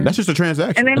transaction. That's just a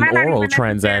transaction. And they might not oral even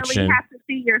transaction. necessarily have to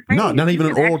see your face. No, not even You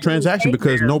an can oral actually transaction pay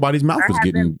because them nobody's mouth or is have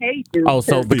getting. them pay you Oh,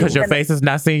 so to because see your them. face is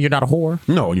not seen, you're not a whore.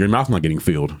 No, your mouth's not getting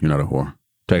filled. You're not a whore.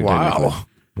 Technically.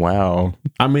 Wow.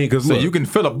 I mean, because So you can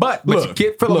fill a butt, but you Look,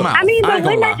 can't fill a look. mouth. I mean, I but ain't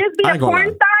gonna wouldn't lie. that just be I a ain't gonna porn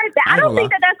lie. star? I I ain't don't gonna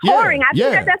think lie. that's Yeah, whoring. I yeah.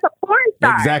 think that's a porn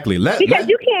star. Exactly. Because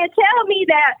you can't tell me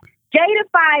that Jada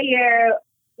Fire,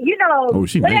 Oh,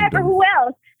 she named whatever, them. who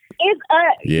else is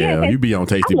Yeah, you be on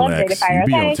Tasty I love Blacks. Jada Fire, You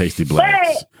be on okay? Tasty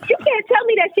Blacks. But you can't tell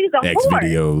me that she's a X whore.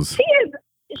 videos.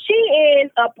 She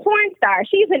is a porn star.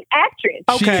 She's an actress.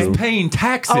 Okay. She's paying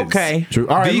taxes. Okay. True.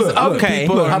 All right, These look, other look,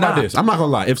 people look, are how about not. this? I'm not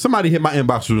gonna lie. If somebody hit my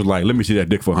inbox and was like, "Let me see that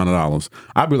dick for $100,"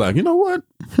 I'd be like, you know what?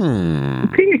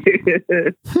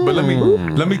 But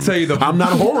let me tell you I'm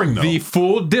not whoring though. the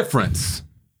full difference.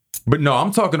 But no,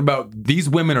 I'm talking about these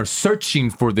women are searching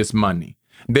for this money.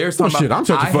 They're talking shit, about I'm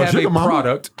searching I for a have sugar a mama.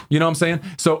 product. You know what I'm saying?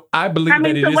 So I believe I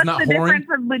mean, that it so is what's not the whoring.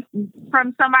 difference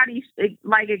from somebody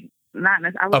like not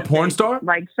necessarily. A porn star?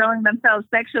 Like showing themselves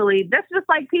sexually. That's just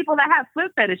like people that have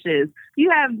foot fetishes.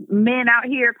 You have men out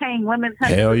here paying women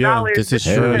hundreds of dollars. This is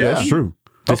Hell true. yeah, that's true.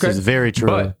 This is very true.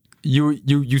 But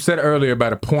you said earlier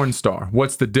about a porn star.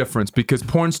 What's the difference? Because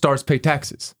porn stars pay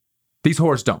taxes. These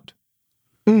whores don't.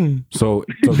 So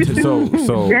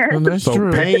That's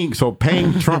true. paying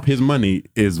Trump his money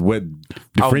is what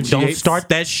differentiates. Don't start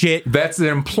that shit. That's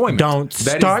their employment. Don't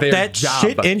That is start their that job.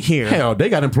 shit in here. Hell, they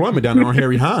got employment down there on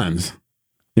Harry Hines.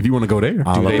 If you want to go there,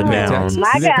 All Do up they and pay down. taxes?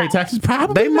 My do they pay God. taxes?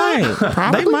 Probably. They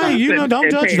might. They might. You know,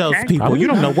 don't judge those people. You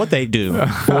don't know what they do.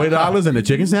 $40 and a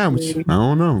chicken sandwich. I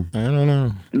don't know. I don't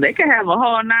know. They could have a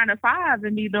whole 9 to 5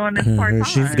 and be doing this part time.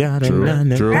 She's got a True, nine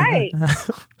to true. five. Right.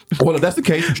 Well, if that's the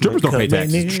case, strippers don't pay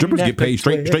taxes. Strippers get paid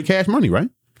straight cash money, right?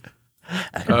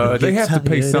 They have to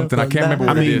pay something. I can't remember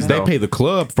what I it mean, is. they though. pay the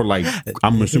club for like,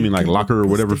 I'm assuming like locker or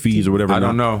whatever fees or whatever. I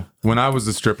don't know. When I was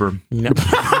a stripper,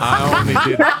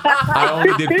 I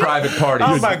only did private parties.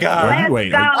 Oh my God.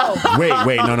 Wait, go.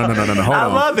 wait, no. Hold I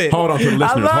on. love it. Hold on to the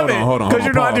listeners. Hold on. Because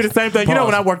you know I do the same thing. You know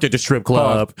when I Pause. worked at the strip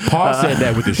club. Paul said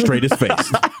that with the straightest face.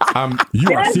 You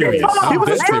are Let's serious. Paul. I'm dead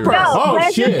Let's serious. go. Oh,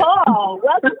 Let's shit. Paul.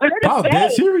 Welcome to the Paul, dead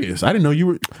day. serious. I didn't know you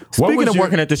were. Speaking of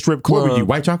working at the strip club, What were you,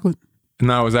 white chocolate?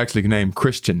 No, I was actually named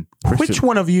Christian. which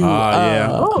one of you?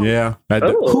 Yeah.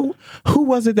 Who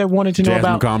was it that wanted to know Jasmine,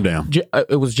 about? calm down.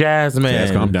 It was Jasmine. Jazz,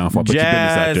 calm down. Put your business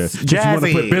out there. Since you want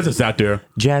to put Jazzy. business out there,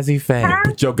 Jazzy Faye.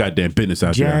 put your goddamn business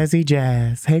out there. Jazzy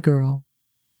Jazz. Hey, girl.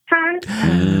 Huh?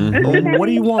 What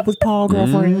do you want with Paul,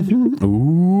 girlfriend?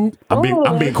 Ooh,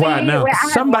 I'm being quiet now.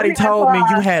 Somebody told me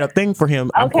you had a thing for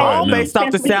him. I'm all now. based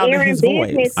off the Since we sound of airing his voice.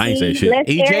 business, I ain't say please, shit. let's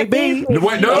air EJB. business.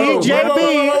 Wait, no.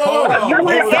 EJB. Hold on. You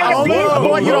wanna It's the air only- business?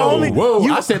 boy, you're the only- Whoa,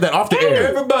 I said that off the air.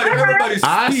 Everybody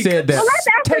I speak. said that. Well, let's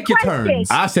ask Take a your question.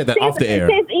 turns. I said that off the air.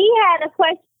 Since E had a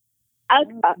question,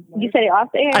 you said it off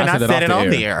the air. And I said said off it the on air.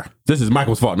 the air. This is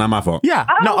Michael's fault, not my fault. Yeah.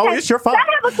 No, okay. it's your fault. I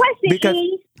have a question, Because-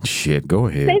 E. Shit, go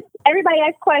ahead. Since everybody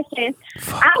asks questions,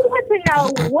 I want to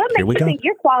know what Here we makes you go. think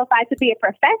you're qualified to be a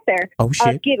professor Oh,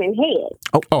 shit. of giving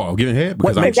head. Oh, I'm giving head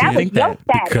because What I'm makes you That was think your that?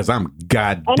 status. because I'm And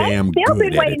goddamn I've still good been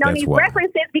at it. waiting on That's these why.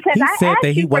 references because He I said asked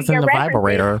that he you for wasn't your the references.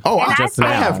 vibrator. Oh, And just I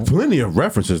now. have plenty of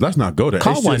references. Let's not go there.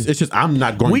 Call It's one. just, it's just I'm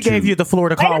not going We to. gave you the floor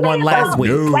to Wait a call one minute, last though.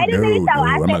 week. No, Wait a minute, though.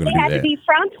 I I'm not said gonna they do had that. to be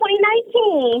from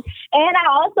 2019, and I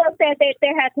also said that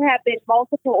there had to have been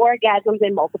multiple orgasms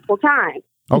in multiple times.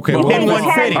 Okay, In well, one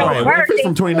hold on. sitting. All right, well, if it's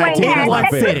from 2019, In that's one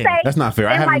not fair. sitting. That's not fair.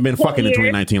 I haven't been fucking in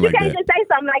 2019 like You can't that. just say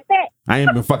something like that. I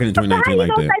ain't been fucking in 2019 like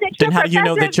that. Then how do you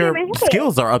know that your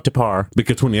skills are up to par?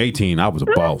 Because 2018, I was a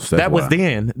boss. That's That was why.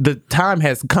 then. The time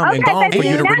has come and Okay, gone but for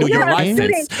you to now renew you're your a license.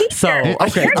 student teacher. So, okay,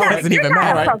 You're it not- doesn't you're even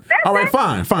not a matter. professor. All right,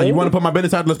 fine. You want to put my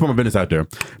business out? Let's put my business out there.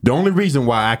 The only reason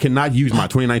why I cannot use my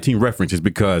 2019 reference is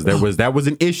because that was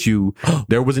an issue.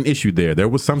 There was an issue there. There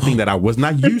was something that I was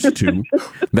not used to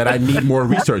that I need more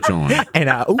research on. And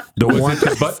The one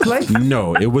butt play?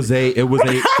 No, there was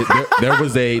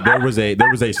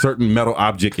a certain metal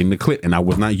object in the clit, and I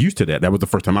was not used to that. That was the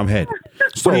first time I've had it.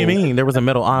 So what do you mean? There was a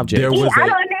metal object. There was I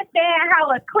don't understand how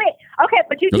a clit. Okay,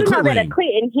 but you There's do a know clit that a ring.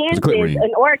 clit There's a clit enhances ring.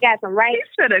 an orgasm, right?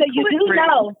 So you do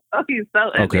know. Oh, he's so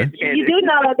Okay. uneducated. You do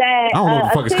know that I don't know what the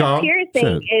fuck it's a called. clit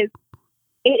piercing is.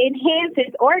 It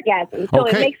enhances orgasm, so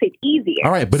Okay. it makes it easier.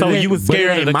 all right, but So it ain't- you was but it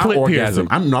scared of ain't the my clit orgasm.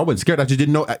 piercing. No, I wasn't scared. I just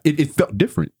didn't know. It felt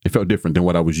different. It felt different than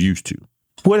what I was used to.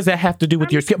 What does that have to do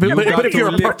with your skill? But got if to you're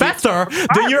a lick it. professor,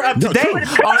 then you're up to No, date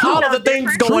true. on all of the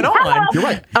things going on. You're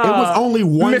right. It was only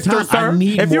one Mr. time. Sir, I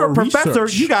need if you're a more professor,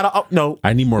 research. you gotta no.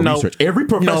 I need more No. research. Every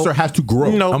professor No. has to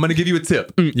grow. No. I'm going to give you a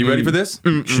tip. You ready for this?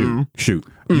 Shoot.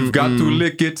 You've got to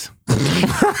lick it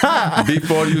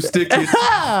before you stick it.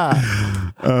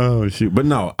 Oh shoot! But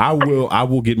no, I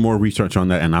will get more research on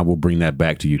that, and I will bring that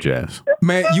back to you, Jazz.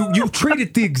 Man, you treat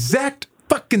it the exact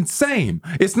fucking same.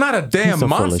 It's not a damn so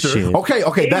full of monster. shit.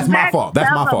 Okay, that's my Exact fault.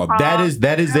 That's my fault. double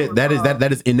That is it.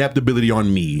 That is ineptability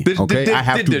on me. Okay, I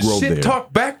have did to the grow shit there.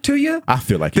 talk back to you? I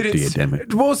feel like it did. Damn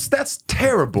it! Well, that's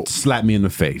terrible. Slap me in the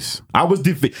face. I was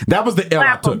that was the L I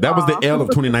Slap took. him, That was the Paul. L of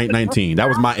 2019. That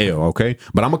was my L. Okay,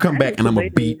 but I'm gonna come back and I'm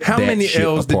gonna beat How that many shit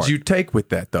L's apart. did you take with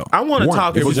that, though? I want to One.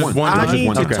 talk. It was just one. I It was just need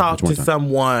one to time. talk Just one to time.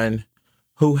 someone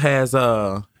who has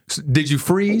Did you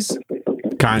freeze?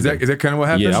 Kind Is that kind of what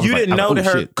happened? Yeah, I was You like, didn't know oh, that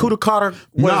her shit. Kuda Carter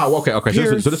was No, okay.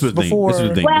 So this was the thing. before. This was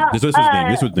the thing. Well, This was the thing.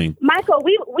 This was the thing. Michael,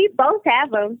 we both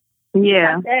have them.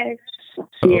 Yeah.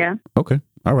 Yeah. Okay.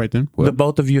 All right then. Well, The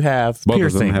both of you have both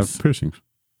piercings. of them have piercings.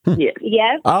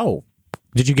 Yes. Oh,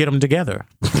 did you get them together?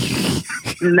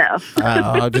 No.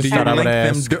 I just Do you thought I would link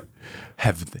ask. them?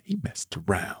 Have they messed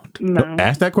around? No.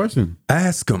 Ask that question.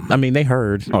 Ask them. I mean, they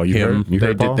heard. Oh, you him. heard? You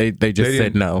heard Paul? They just They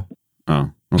said didn't. no.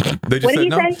 Oh. They just What said did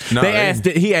no. he say? No, They asked.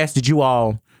 He asked, "Did you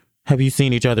all have you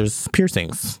seen each other's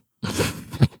piercings?"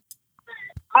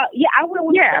 Yeah, I went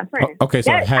with my best friend. Okay,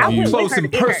 so I have you went with close her and to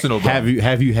get her. personal. Though.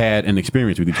 have you had an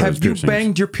experience with each other's Have you piercings?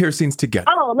 banged your piercings together?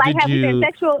 Oh, like have we been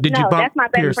sexual? Did you No, bump that's my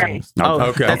best friend. piercings? Oh,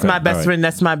 Okay, that's okay. my best All right. friend.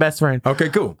 That's my best friend. Okay,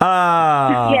 cool.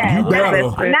 Yeah, You better.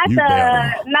 not You the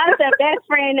better. not the best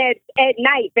friend at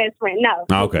night best friend. No.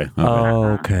 Okay.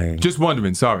 Okay. Just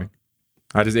wondering. Sorry,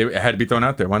 it had to be thrown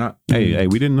out there. Why not? Hey,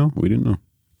 we didn't know. We didn't know.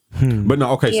 But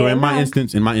no, okay. So Yeah, in my no.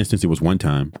 instance, it was one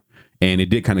time, and it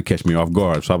did kind of catch me off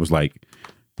guard. So I was like,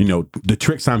 the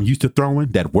tricks I'm used to throwing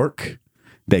that work,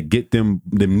 that get them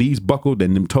knees buckled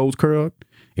and them toes curled,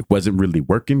 it wasn't really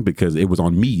working because it was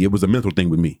on me. It was a mental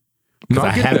thing with me. No, Because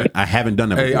I get that. I haven't done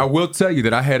that Hey, I before. will tell you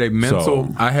that I had a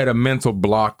mental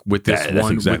block with this That's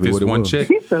exactly with what this it one was. chick.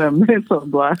 He said a mental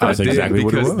block. I That's did, exactly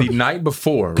what it because was. the night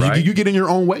before, 'Cause right? you get in your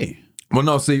own way. Well,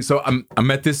 no, see, so I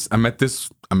met this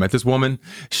woman.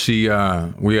 She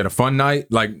we had a fun night,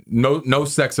 like no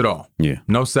sex at all. Yeah.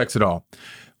 No sex at all.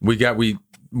 We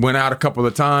went out a couple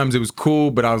of times. It was cool,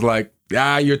 but I was like,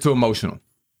 you're too emotional.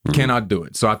 Cannot do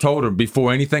it. So I told her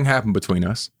before anything happened between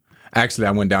us. Actually,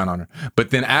 I went down on her.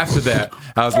 But then after that,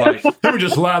 I was like, Let me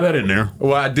just slide that in there.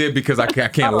 well, I did because I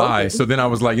can't lie. So then I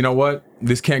was like, you know what?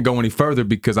 This can't go any further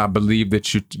because I believe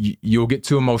that you'll get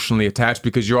too emotionally attached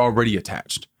because you're already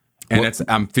attached. And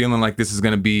I'm feeling like this is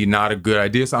going to be not a good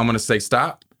idea. So I'm going to say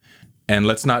stop and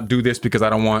let's not do this because I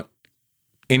don't want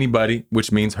anybody,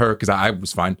 which means her, because I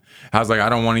was fine. I was like, I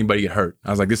don't want anybody to get hurt. I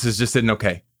was like, this is just isn't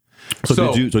okay.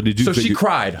 So did you? So she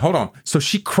cried. Hold on. So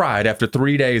she cried after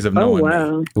 3 days of Oh knowing me.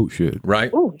 wow. Oh shit.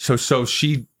 Right? So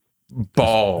she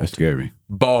bawled. That's scary.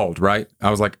 Bald, right?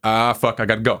 I was like, fuck, I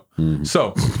gotta go.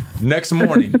 So next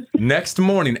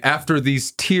morning, after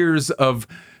these tears of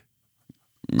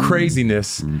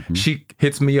craziness, she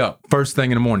hits me up first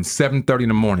thing in the morning, 7:30 in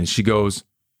the morning. She goes,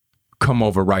 come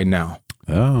over right now.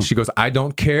 Oh. She goes, I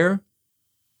don't care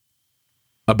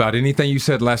about anything you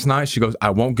said last night. She goes,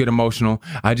 I won't get emotional.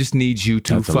 I just need you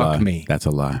to That's a lie. fuck me. That's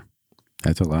a lie.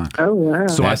 That's a lie. Oh wow.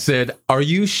 So I said, are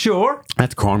you sure?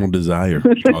 That's carnal desire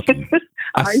talking.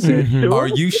 I said, sure? are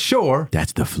you sure?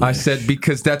 That's the flesh. I said,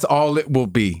 because that's all it will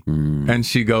be. And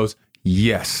she goes,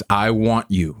 yes, I want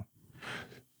you.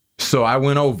 So I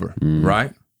went over,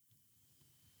 right?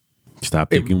 Stop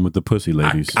picking with the pussy,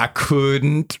 ladies. I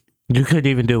couldn't You couldn't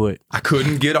even do it.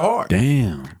 get hard.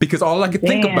 Damn. Because all I could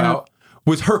think Damn. about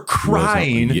was her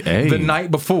crying Hey. the night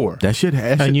before. That shit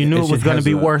has. And you knew it was going to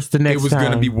be worse the next It was time.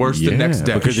 going to be worse the Yeah, next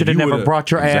day. because You should have if you never would've-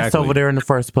 brought your ass Exactly. over there in the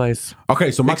first place.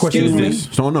 Okay, so my question is Excuse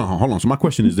this. So no, hold on. So my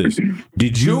question is this: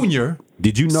 Did you Junior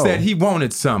Did you know? said he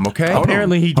wanted some, okay? Hold on,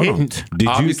 Apparently he hold on. didn't. Did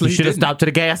Obviously you? he Should have didn't. stopped to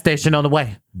the gas station on the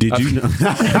way. Did you know?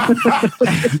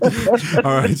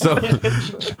 All right, so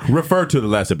refer to the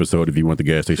last episode if you want the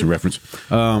gas station reference.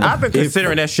 I've been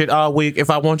considering that shit all week. If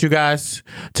I want you guys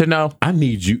to know, I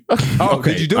need you.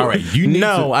 Did you do All it? right, you need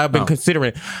no, to I've been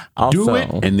considering it. Also, do it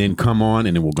and then come on,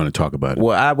 and then we're going to talk about it.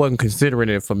 well, I wasn't considering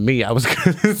it for me. I was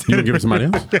You gonna give it to somebody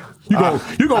else?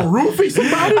 You gonna roofie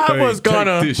somebody? I was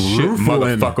gonna. Take this shit, Roofing.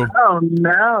 motherfucker. Oh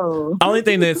no. Only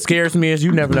thing that scares me is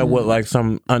you never know what like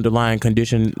some underlying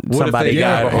condition if somebody they-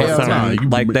 got yeah, or hell something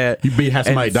nah. like that. You have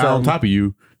somebody And die on so- top of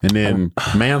you, and then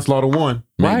manslaughter one.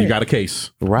 Man, you Right. got a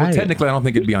case. Right. Technically, I don't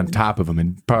think it'd be on top of him,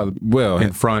 and probably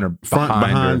in front or Front,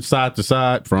 behind, or, side to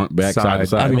side, front, back, side to Side.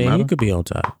 side. I Don't mean, matter. he could be on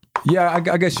top. Yeah,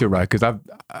 I guess you're right because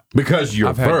Because you're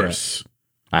I've had that. first.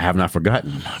 I have not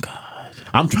forgotten. Oh my God.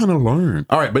 I'm trying to learn.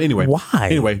 All right, but anyway. Why?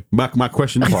 Anyway, my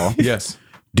question, Paul. yes.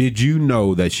 Did you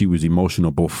know that she was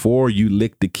emotional before you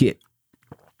licked the kit?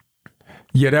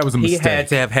 Yeah, that was a He mistake. had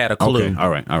to have had a clue. Okay, all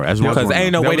right. That's what I was Because wondering.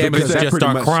 ain't no way that was a bitch mistake. just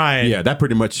start much, crying. Yeah, that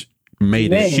pretty much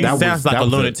made it. She that sounds like a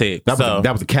was lunatic, That so-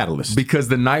 was a catalyst. Because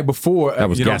the night before, That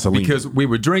was gasoline. because we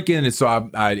were drinking, and so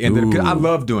I ended up. 'Cause I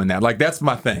love doing that. Like that's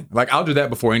my thing. Like I'll do that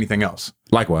before anything else.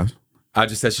 Likewise.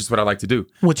 That's just what I like to do.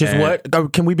 Which is And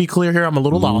what? Can we be clear here? I'm a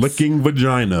little lost. Licking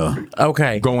vagina.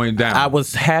 Okay. going down. I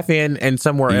was half in and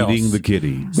somewhere Eating else. the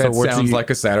kitty. That what sounds you- like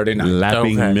a Saturday night.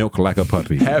 Lapping Okay. milk like a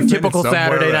puppy. Half Typical minute somewhere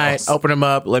Saturday night. else. Open them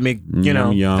up. Let me,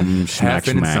 Yum, yum, smack, Half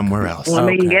minute smack. somewhere else. Let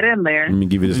me Okay. get in there. Let me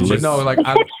give you this But list. no, like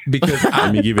because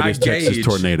Let me give you this Texas gauge,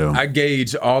 tornado. I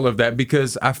gauge all of that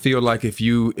because I feel like if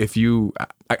you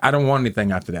I don't want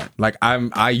anything after that. Like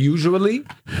I usually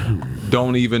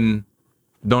don't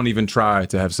even try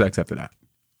to have sex after that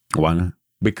Why not?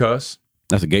 because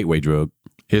That's a gateway drug.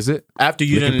 is it? After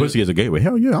you Licking didn't pussy is a gateway.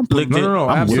 Hell yeah, I'm licked No, it, no, no,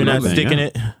 I'm you're not absolutely. sticking yeah.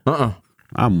 it. I'll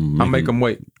I'm make them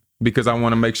wait. because I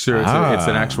want to make sure it's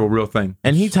an actual real thing.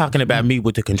 And he talking about me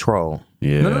with the control.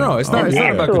 Yeah. No. It's not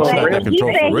about control. It's not He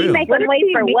control said for he real. make him wait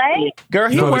for what? Girl,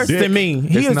 he For the worse dick. than me.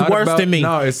 He It's is not worse about- than me.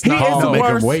 no, it's he not. is Paul make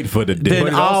him worse wait for the dick. than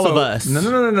But all also- of us.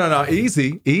 No.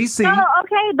 Easy. Oh,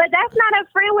 okay, but that's not a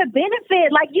friend with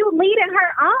benefit. Like you leading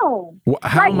her on.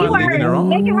 How like am I you leading her are on?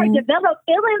 making her develop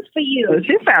feelings for you. Well,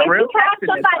 she sound If real you have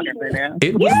passionate somebody- talking right now.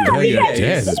 It was Yeah,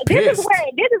 Jazz is this is pissed.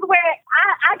 where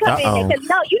I come in because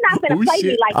no, you're not gonna Oh, play me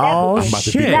shit. like that. Oh, I'm about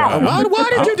to shit. be quiet. Why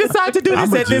did you decide to do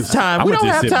this at this time? We don't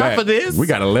have time for this. We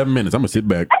got 11 minutes. I'm gonna sit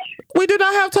back. We do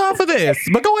not have time for this.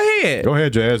 But go ahead. Go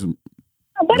ahead, Jazz. But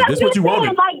I'm This just what you saying,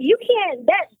 wanted. like you can't.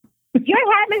 That you're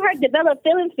having her develop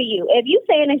feelings for you. If you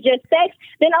saying it's just sex,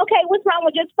 then okay, what's wrong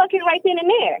with just fucking right then and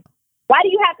there? Why do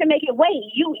you have to make it wait?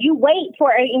 You wait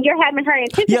for it, and you're having her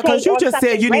anticipate. Yeah, because you on just said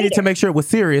something you needed to greater. make sure it was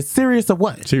serious. Serious of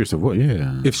what? Serious of what?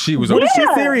 Yeah. If she was What is she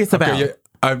Yeah. serious about? Okay,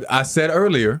 I said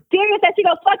earlier. serious that you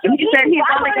gonna fuck you. He said he's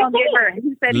I only don't gonna give her. understand.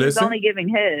 He said he's Listen. only giving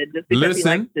head just because he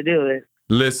Listen. likes to do it.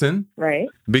 Listen, Right.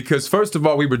 because first of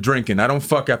all, we were drinking. I don't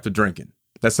fuck after drinking.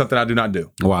 That's something I do not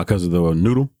do. Why? Because of the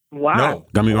noodle? Wow. No,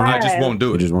 I mean, I just won't do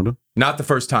You it. just won't do? Not the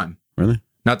first time. Really?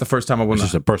 Not the first time I will It's not.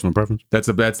 just a personal preference. That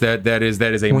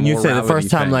is a When you say the morality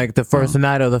first time, thing. like the first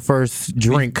night or the first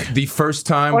drink. the first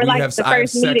time Or we like have the I have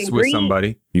first meet sex and with greet.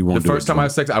 somebody, You won't the do first it time I drunk.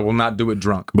 have sex, I will not do it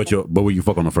drunk. But will you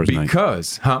fuck on the first night?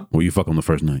 Because, Will you fuck on the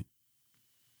first night?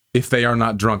 if they are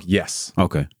not drunk, yes.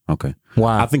 Okay.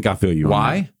 Why? I think I feel you. on that.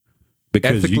 Why?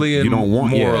 Because Ethically you and don't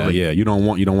want morally. you don't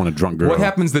want a drunk girl. What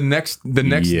happens the next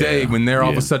Yeah, day when they're all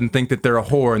of yeah. a sudden think that they're a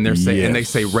whore and they Yes.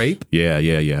 say rape? Yeah.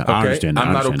 Okay, I understand that. I'm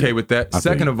I not understand okay with that. I feel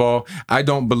Second you. of all, I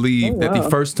don't believe that the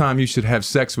first time you should have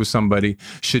sex with somebody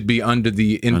should be under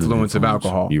the influence of influence.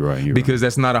 alcohol. You're right. Because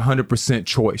that's not 100%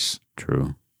 choice.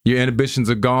 True. Your inhibitions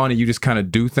are gone and you just kind of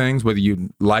do things whether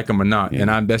you like them or not. Yeah.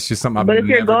 And that's just something I've But if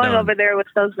never you're going done. over there with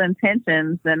those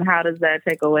intentions, then how does that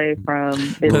take away from?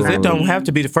 Because it don't have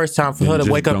to be the first time for Then her to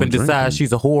just wake up don't and drink decide then.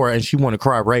 she's a whore and she want to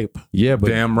cry rape. Yeah, but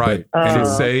Damn right. And it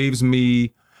saves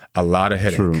me a lot of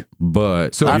headache. True.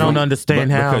 But So I you don't don't-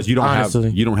 understand how. because you don't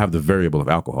honestly. have the variable of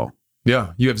alcohol.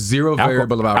 Yeah, you have zero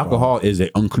variable of alcohol. Alcohol is an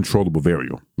uncontrollable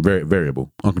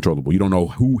variable, uncontrollable. You don't know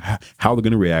how they're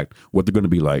going to react, what they're going to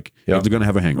be like, Yeah. if they're going to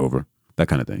have a hangover, that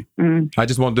kind of thing. I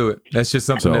just won't do it. That's just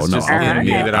something So that's no, just in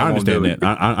me that I won't do understand it.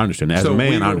 that. I understand that. As So a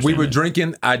man, we I were, understand that.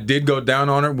 drinking. I did go down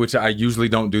on her, which I usually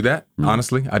don't do that.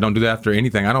 Honestly, I don't do that after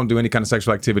anything. I don't do any kind of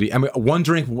sexual activity. I mean, one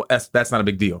drink, that's not a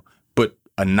big deal. But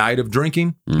a night of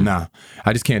drinking, nah,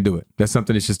 I just can't do it. That's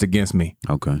something that's just against me.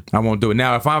 Okay. I won't do it.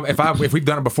 Now, if we've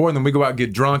done it before and then we go out and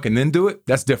get drunk and then do it,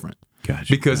 that's different. Gotcha.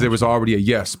 Because there was already a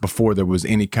yes before there was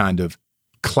any kind of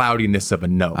cloudiness of a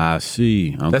no. I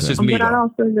see. Okay. That's just me. But I Though.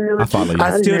 don't feel very I follow you.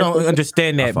 I still don't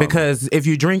understand that follow. because if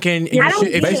you're drinking, I don't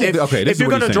if, get it. Okay, this if is you're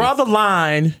what going to he's draw saying. the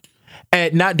line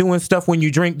at not doing stuff when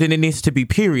you drink, then it needs to be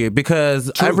period.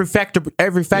 Because every factor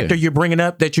Yeah. you're bringing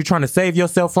up that you're trying to save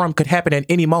yourself from could happen at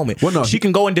any moment. Well, no, she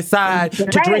can go and decide to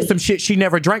drink Right. some shit she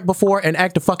never drank before and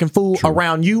act a fucking fool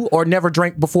around you or never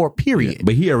drank before. Period.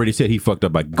 But he already said he fucked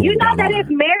up by going You know down that on it's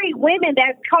her. married women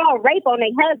that call rape on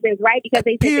their husbands, right? Because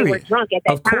they think they were Period. drunk at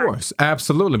that Of time. course,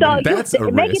 absolutely. So But that's a make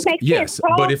it risk. make sense, Yes,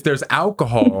 Paul. but if there's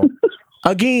alcohol,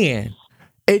 Again,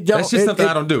 it don't. that's just something it-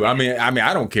 I don't do. I mean,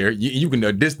 I don't care. You can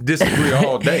disagree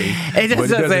all day, It just but it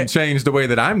doesn't- doesn't change the way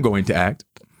that I'm going to act.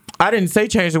 I didn't say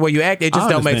change the way you act. It just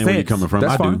I don't make understand where you're sense. coming from.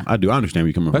 That's I fine. do. I understand where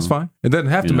you're coming That's from. fine. It doesn't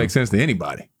have to You know. make sense to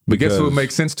anybody. But guess who it Because-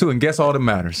 makes sense to, and guess all that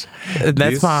matters. That's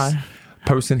This fine.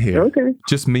 Person here, Okay.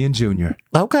 just me and Junior.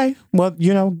 Okay. Well,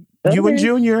 you know, you and Okay.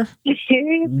 Junior. Do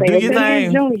your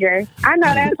thing. Junior. I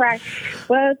know that's right.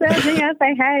 Well, tell Junior I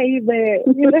say hey,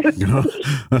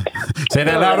 but Say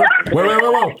that louder.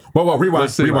 Whoa. Rewind.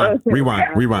 Let's see.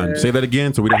 Rewind. Say that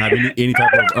again so we don't have any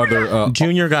type of other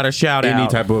Junior got a shout any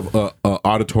out. type of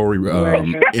auditory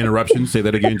interruption. Say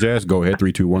that again, Jazz. Go ahead.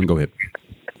 3, 2, 1. Go ahead.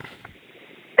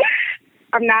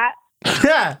 I'm not.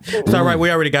 It's all right. We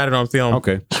already got it on film.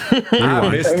 Okay. I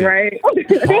Rewind. missed it. Right.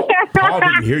 Paul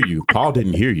didn't hear you. Paul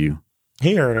didn't hear you.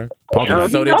 He heard her. Paul didn't.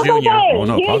 So did That's Junior. okay. Oh,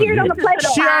 no, You Paul hear it didn't on the hear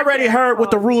play She already heard what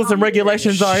the rules and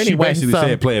regulations are She anyway. basically So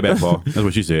said, "Play it back, Paul." That's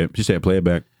what she said. She said, "Play it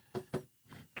back."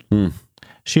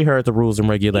 she heard the rules and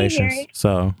regulations. She heard it.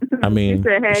 So I mean, She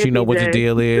said, hey, she know what the PJ.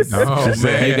 deal is. Oh, She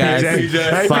said, man. hey guys,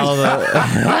 PJ. follow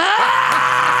the.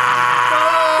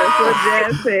 That's what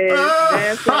Jazz said.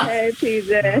 Jazz said, hey,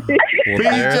 PJ.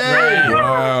 PJ.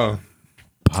 Wow.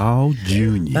 Paul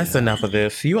Jr. That's enough of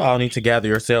this. You all need to gather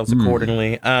yourselves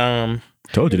accordingly.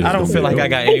 Told you this. I don't feel like I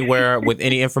got anywhere with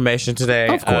any information today.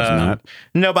 Of course not.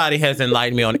 Nobody has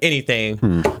enlightened me on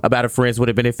anything about a Friends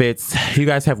with Benefits. You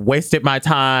guys have wasted my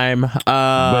time.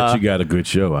 But you got a good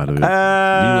show out of it. You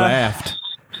laughed.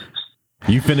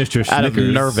 You finished your Out of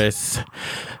Snickers. nervous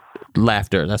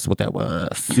laughter. That's what that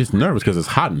was. Just nervous because it's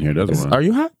hot in here. That's why. Are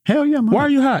you hot? Hell yeah, man. Why are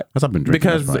you hot? Because I've been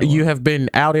drinking. Because you have been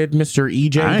outed, Mr.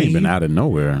 EJD. I ain't been out of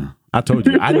nowhere. I told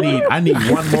you. I need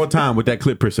one more time with that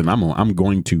clip person. I'm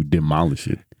going to demolish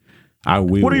it. I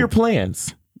will. What are your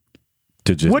plans?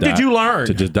 To just What did you learn?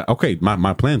 To just die. Okay,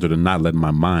 my plans are to not let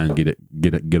my mind get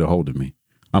a hold of me.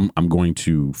 I'm going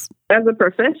to. As a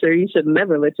professor, you should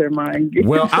never let your mind get.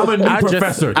 Well, I'm a new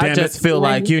professor. I just feel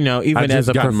like, even as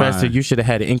a professor, you should have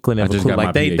had an inkling of a clue.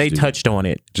 Like they touched on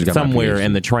it somewhere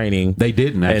in the training. They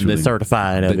didn't actually. And the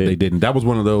certifying of it. They didn't. That was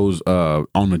one of those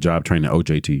on the job training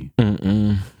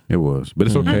OJT. It was, but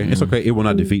it's okay. It's okay. It will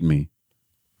not defeat me.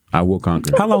 I will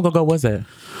conquer. How long ago was that?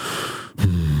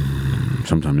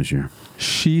 Sometime this year.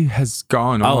 She has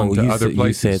gone on to other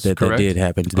places. You said that correct? that did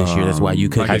happen this year. That's why you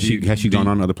couldn't. Has she gone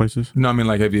on other places? No, I mean,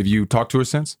 like, have you talked to her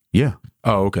since? Yeah.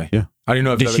 Oh, okay. Yeah. I didn't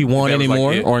know if Did she want any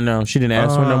more or no? She didn't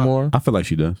ask for no more. I feel like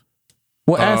she does.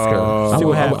 Well, ask her. See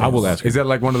what happens. I will ask her. Is that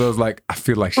like one of those, like, I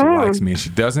feel like she likes me and she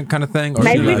doesn't kind of thing? Or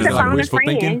Maybe is it's it a like phone a wishful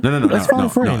friend. thinking? No. Let's phone a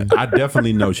friend. I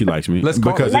definitely know she likes me. Let's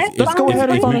call because it. Let's go ahead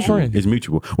and phone a friend. It's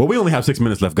mutual. Well, we only have 6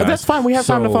 minutes left, guys. That's fine. We have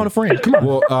time to phone a friend. Come on.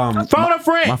 Well, Phone a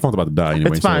friend. My phone's about to die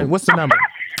anyway. It's fine. What's the number?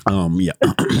 Yeah.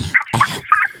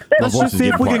 Let's just see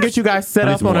if we can get you guys set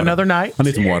up on another night. I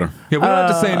need some water. Yeah, we don't have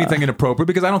to say anything inappropriate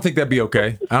because I don't think that'd be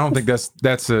okay. I don't think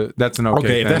that's an okay.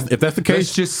 Okay, thing. if that's the case,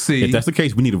 let's just see. If that's the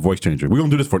case, we need a voice changer. We're gonna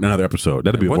do this for another episode.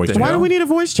 That'll be a What voice the changer. Why do we need a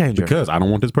voice changer? Because I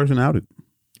don't want this person outed.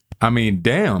 I mean,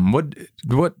 damn. What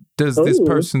does this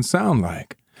person sound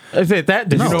like? Is it that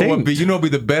distinct? You know what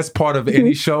would be the best part of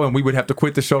any show, and we would have to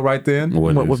quit the show right then?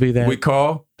 What would be that? We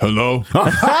call hello.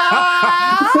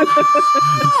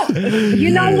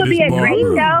 You know, it would be a great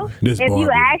show This if you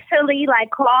Barbara. actually like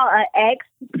call an ex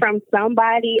from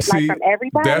somebody, See, like from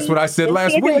everybody. that's what I said and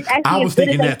last see if it week. actually I as was good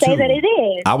thinking as that they say too. that it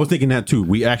is. I was thinking that too.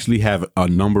 We actually have a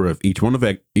number of each one of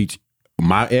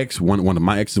my ex, one of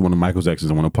my exes, one of Michael's exes,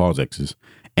 and one of Paul's exes,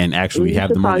 and actually have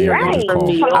them on the air and just call.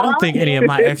 I don't think any of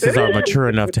my exes are mature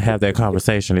enough to have that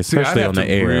conversation, especially I'd on have the to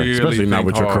air. really Especially not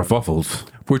with your think hard. kerfuffles.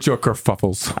 With your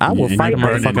kerfuffles. I will And fight a you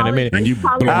burning- motherfucker in a minute. And you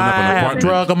blowing up an I have apartment.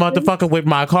 drug a motherfucker with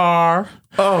my car.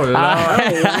 Oh,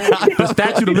 The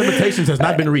statute of limitations has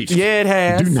not been reached. Yeah, it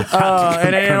has. Do not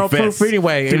And ain't no confess. proof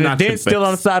anyway. Do And the not dent's still confess.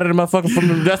 on the side of the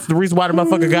motherfucker. That's the reason why the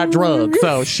motherfucker got drugged.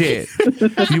 So shit.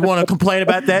 If you want to complain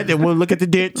about that, then we'll look at the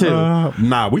dent too.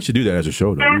 Nah, we should do that as a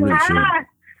show though. We really should.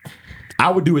 I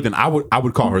would do it then. I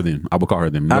would call her then. I would call her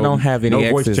then. I don't have any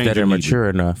voice exes that changer are needed. mature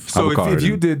enough. So would call her if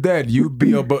you then. did that, you'd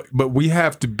be but we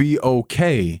have to be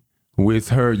okay with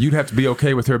her. You'd have to be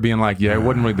okay with her being like, yeah, it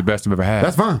wasn't really the best I've ever had.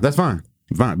 That's fine. That's fine.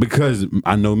 Fine. Because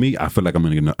I know me, I feel like I'm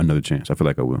gonna get another chance. I feel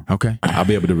like I will. okay. I'll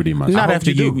be able to redeem myself.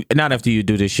 Not after you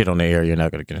do this shit on the air. You're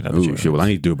not gonna get another Ooh, chance. shit. Well, I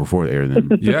need to do it before the air then.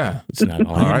 Yeah. It's not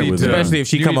all right, right. well, Especially if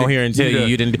she you come need on to- here and tell you you need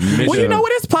you to didn't. miss Well, you her. know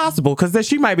what? It's possible because then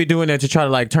she might be doing that to try to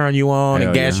like turn you on Hell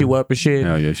and gas yeah. you up and shit.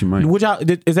 Hell yeah, she might. Would y'all?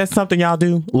 Is that something y'all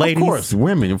do, ladies? Of course,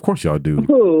 women. Of course, y'all do.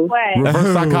 Who? What?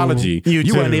 Reverse psychology. You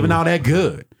You wasn't too. even all that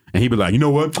good. And he'd be like, you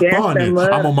know what? Yes, Fine, then. and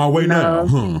I'm on my way now. no.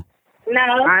 Huh. No.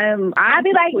 I'd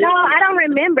be like, no, I don't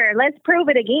remember. Let's prove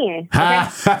it again. Okay?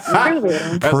 Prove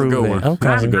it. That's a good one. Okay.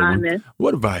 That's a good one. honest.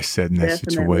 What have I said in that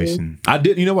Definitely. situation? I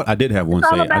did. You know what? I did have one It's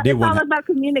all say. about, I did it's all one. about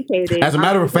communicating. As a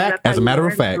matter of Honestly, fact- that's as a how matter you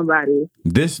of learn fact, somebody.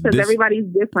 This Because everybody's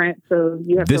different, so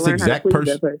you have to this learn how to exact please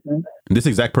person- that person. this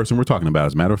exact person we're talking about.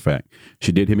 As a matter of fact,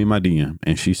 she did hit me in my DM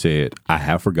and she said, "I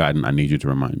have forgotten. I need you to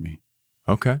remind me."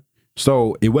 Okay.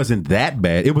 So it wasn't that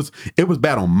bad. It was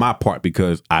bad on my part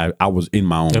because I was in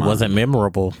my own. It mind. wasn't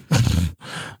memorable.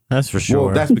 That's for sure.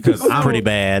 Well, that's because I'm pretty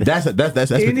bad. That's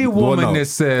Any well, woman no, that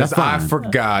says, that's fine. I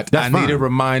forgot, That's I need fine. a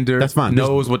reminder, That's fine.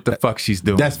 knows what the fuck she's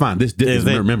doing. That's fine. This dick is,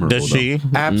 memorable. Does she?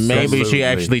 Though. Absolutely. Maybe she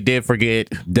actually did forget.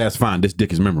 That's fine. This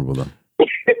dick is memorable though.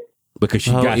 Because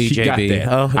she got EJB. that.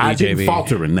 Oh, I EJB. didn't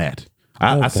falter in that.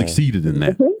 I Okay. succeeded in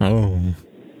that. Oh,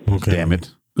 okay. Damn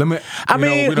it. Let me. I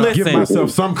mean, we don't- listen. Give myself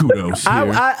some kudos here.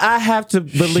 I have to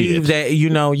believe that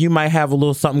you might have a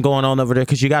little something going on over there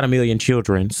because you got 1 million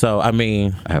children. So I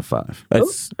mean, I have 5.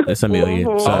 it's 1 million.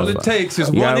 So, All it takes is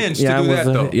 1 inch to do that,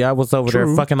 though. Yeah, I was over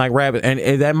there fucking like rabbit, and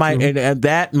that might and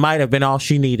that might have been all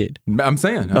she needed. I'm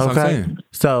saying. That's what I'm saying.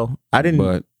 So I didn't.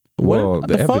 But Well,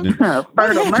 the evidence.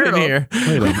 What happened here?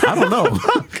 Wait a minute, I don't know.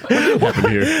 What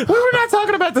happened here? We were not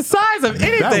talking about the size of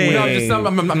anything. No,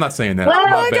 I'm not saying that. Well,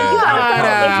 my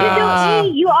God. if you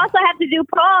do E, you also have to do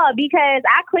Paul, because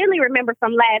I clearly remember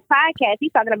from last podcast,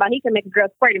 he's talking about he can make a girl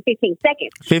squirt in 15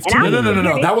 seconds. 15?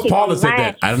 No. That was Paul that said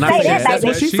that. I did not say that. That's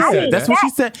what she said. That's what she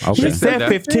said. Okay. She said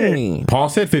 15. Paul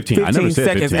said 15. I never said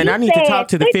seconds. 15. And I need to talk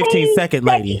to the 15-second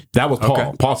lady. That was Paul.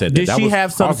 Okay. Paul said that. Did that she was,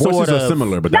 have some our voices sort are of-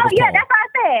 similar, but No, that was yeah, Paul. that's what I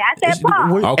said. I said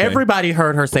Paul. Okay. Everybody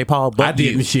heard her say Paul, but I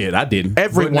didn't. Shit, I didn't.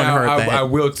 Everyone But now, heard that. I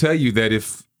will tell you that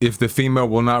if the female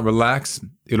will not relax,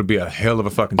 it'll be a hell of a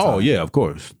fucking time. Oh yeah, of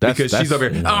course. Because she's over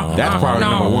here. That's priority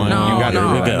number one. You gotta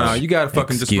relax. You gotta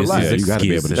fucking just Excuses. relax. Yeah, you gotta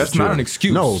be able to. That's not an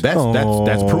excuse. No,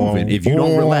 that's proven. If you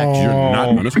don't relax, you're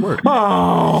not gonna squirt.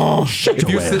 Oh, Shut If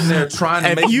your you're ass. sitting there trying to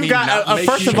and make you me got not make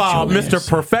first you of all, your Mr. ass.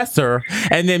 Professor,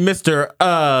 and then Mr.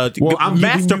 I'm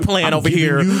Master giving you- Plan I'm over giving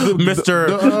here, you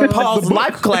Mr. Paul's the-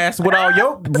 life class with all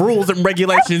your rules and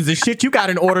regulations and shit you got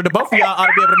in order. The both of y'all ought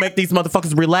to be able to make these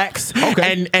motherfuckers relax.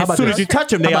 Okay. And How as about soon this? as you touch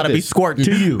them, they How ought to about be this? squirting.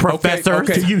 To you. Professor.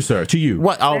 Okay. To you, sir. To you.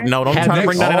 What? Oh no! Don't try to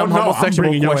bring that in Oh, no, I'm homosexual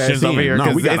bringing your questions ass over in. here No,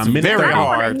 because we got it's a minute very 30.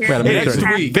 hard. We got a minute It's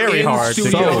 30. very hard to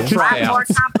studio do. I'm more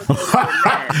tryouts. complicated than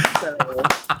that.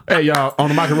 So. Hey, y'all, on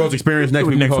the Mykel Rose Experience next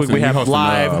week. We have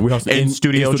live we hosting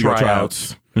in-studio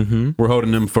tryouts. We're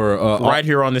holding them for Right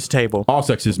here on this table. all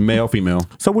sexes, male, female.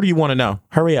 So what do you want to know?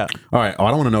 Hurry up. All right. All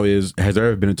I want to know is, has there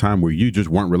ever been a time where you just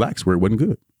weren't relaxed, where it wasn't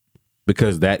good?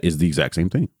 Because that is the exact same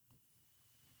thing.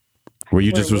 Where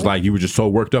you just was like, you were just so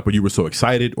worked up, or you were so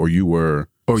excited, or you were,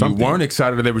 Or something. you weren't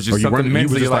excited, or there was Or just you something weren't- you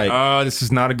mentally were just like, like- oh, this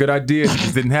is not a good idea.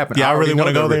 This didn't happen. Yeah, I really already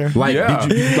wanna know go the- there. Like, Yeah.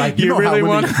 did you like? You, You know really how women,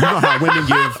 want- you know how women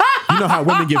give. You know how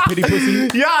women give pity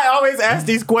pussy. Y'all always ask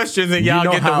these questions and y'all You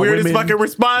know get the how weirdest women- fucking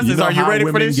responses. know Are you how ready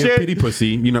for women this give shit? Pity pussy.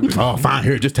 You know, oh, fine,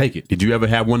 here, just take it. Did you ever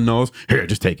have one of those? Here,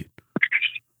 just take it.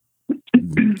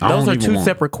 Those are two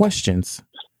separate questions.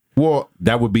 Well,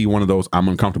 that would be one of those. I'm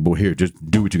uncomfortable. Here, just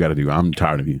do what you got to do. I'm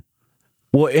tired of you.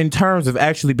 Well, in terms of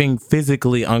actually being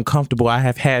physically uncomfortable, I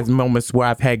have had moments where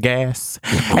I've had gas.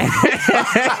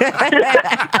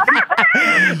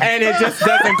 And it just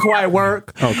doesn't quite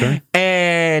work. Okay.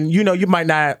 And, you might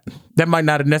not, that might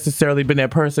not have necessarily been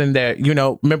that person that,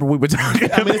 remember we were talking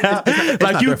about. it's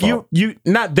like not their fault. you,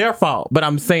 not their fault, but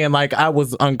I'm saying like I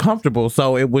was uncomfortable.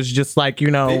 So it was just like,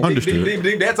 Understood. Ding, ding,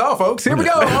 ding. That's all, folks. Here we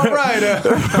go. All right.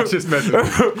 Just messing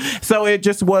with you. so it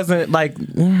just wasn't like,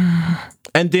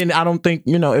 and then I don't think,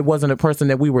 it wasn't a person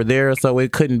that we were there. So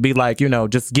it couldn't be like,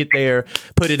 just get there,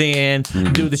 put it in,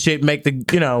 do the shit, make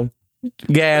the,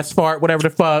 gas, fart, whatever the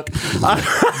fuck.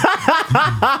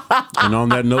 And on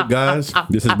that note, guys,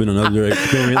 this has been another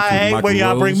experience. I hate with when Mykel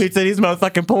y'all Rose. bring me to these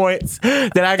motherfucking points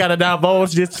that I gotta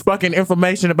divulge this fucking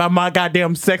information about my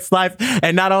goddamn sex life,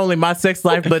 and not only my sex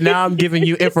life, but now I'm giving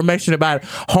you information about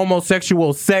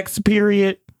homosexual sex.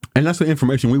 Period. And that's the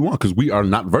information we want because we are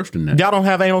not versed in that. Y'all don't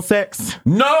have anal sex.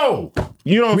 No,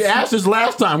 You don't. we asked this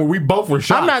last time when we both were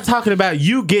shocked. I'm not talking about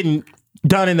you getting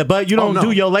done in the butt. You don't no.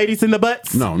 do your ladies in the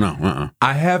butts. No.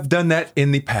 I have done that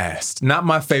in the past. Not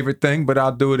my favorite thing, but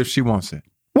I'll do it if she wants it.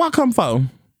 Why come for?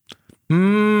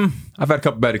 I've had a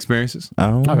couple bad experiences.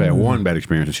 Oh. I've had one bad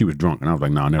experience and she was drunk, and I was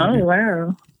like, no, never. Oh, again.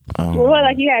 wow. Well,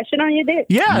 like you had shit on your dick?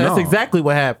 Yeah, No. that's exactly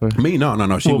what happened. Me, no.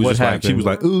 She Well, was what just like, she happened? was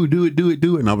like, ooh, do it.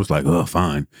 And I was like, oh,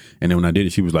 fine. And then when I did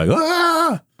it, she was like,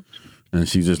 ah. And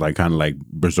she just like kind of like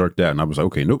berserked out. And I was like,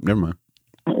 okay, nope, never mind.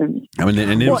 I mean,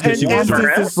 and then Well, in she was drunk.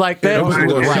 instances like that, It also right,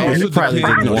 depends- it probably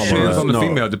didn't depends normalize. on the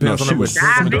female. Depends on she the was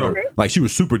woman. super drunk. Like she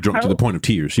was super drunk to the point of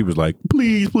tears. She was like,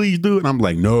 please do it. And I'm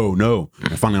like, no.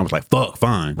 And finally I was like, fuck,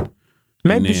 fine.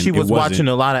 Maybe then she it was wasn't- watching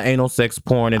a lot of anal sex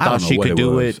porn and I don't thought know she what could it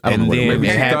do was. it, I don't and know what it then was. it Maybe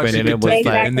she thought happened, she and it could was take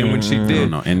like, that, and then when she did,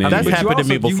 No. And then That's But you happened to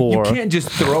me also- before. You can't just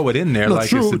throw it in there No, like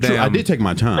true. it's the damn. I did take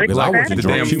my time because I like wasn't the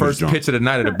drunk. damn She was first drunk. pitch of the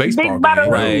night at a baseball Big game.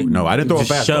 bottle. right. No, I didn't throw a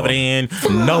Just fastball. shove it in,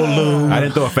 no lube. I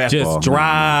didn't throw a fastball. Just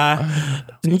dry.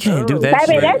 You can't do that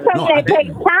Baby, shit. that's something No, I that takes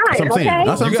didn't. That's time, what I'm saying. okay?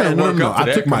 That's what I'm You gotta saying. No. work up to I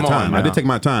that. took my Come on time. I now. did take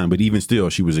my time, but even still,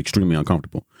 she was extremely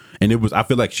uncomfortable. And it was. I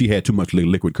feel like she had too much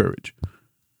liquid courage.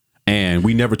 And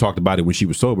we never talked about it when she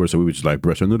was sober, so we were just like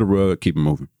brush under the rug, keep it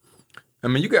moving. I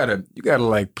mean, you gotta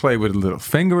like play with a little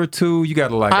finger or two. You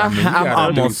gotta like. I'm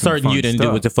almost certain you didn't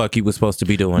do what the fuck you was supposed to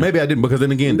be doing. Maybe I didn't because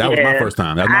then again, that was my Yeah. first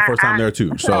time. That was my first time there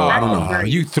too. So I don't know. Oh,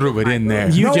 you threw it in there.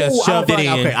 You No, just I don't shoved it feel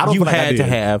like- in. okay, I don't You feel like I had to did.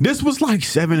 have. This was like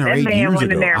 7 or That 8 man years went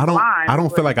in ago. there I blind.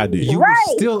 don't feel like I did. You were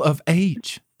still of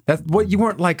age. That's what you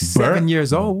weren't like 7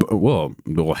 years old. Well,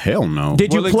 hell no.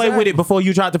 Did you Well, play with exactly. it before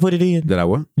you tried to put it in? Did I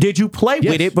what? Did you play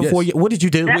Yes, with it before yes. you? What did you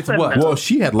do? That's With what? Well,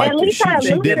 she had liked At it. least I She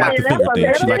did looted like it. the finger That's thing.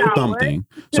 what She liked the I'm thumb doing. thing.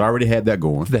 So I already had that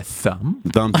going. The thumb.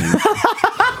 Thumb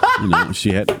thing. She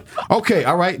had. Okay,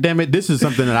 all right, damn it. This is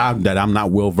something that I'm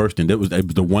not well versed in. It was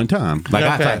the one time. Like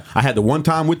I had the one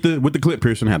time with the clip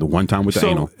piercing, I had the one time with the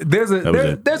anal. There's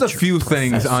a few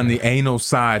things on the anal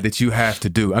side that you have to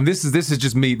do. And this is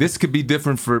just me. This could be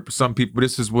different for some people.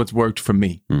 This is what's worked for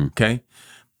me. Okay.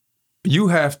 You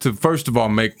have to, first of all,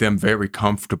 make them very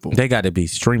comfortable. They got to be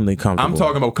extremely comfortable. I'm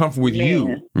talking about comfortable with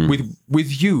you,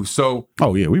 with you. So,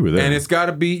 oh yeah, we were there, and it's got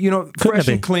to be, fresh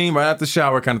and clean right out the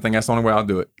shower kind of thing. That's the only way I'll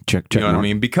do it. Check. You know what I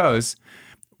mean? Because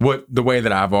the way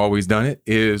that I've always done it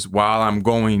is while I'm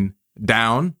going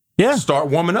down, start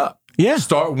warming up. Yeah,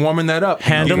 start warming that up.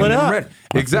 Handle it up.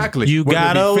 Exactly. You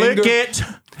gotta lick it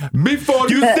before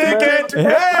you stick it.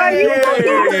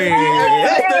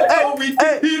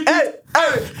 Hey.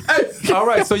 All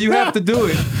right, so you have to do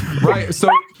it, right? So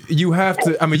you have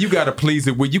to. I mean, you got to please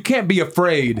it. You can't be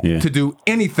afraid to do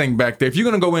anything back there. If you're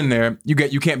gonna go in there, you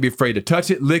can't be afraid to touch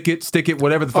it, lick it, stick it,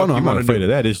 whatever the fuck. Oh no, I'm not afraid of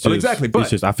that. It's just exactly. But it's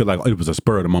just I feel like it was a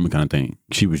spur of the moment kind of thing.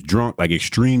 She was drunk, like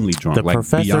extremely drunk. The like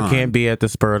professor beyond. can't be at the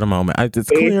spur of the moment. It's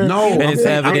clear. And it's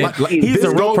evident. He's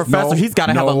a real professor. He's got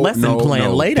to have a lesson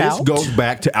plan laid out. This goes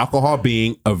back to alcohol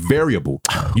being a variable.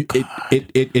 You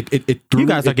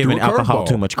guys are giving alcohol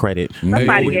too much credit.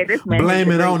 Somebody gave this man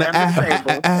blame it on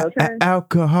the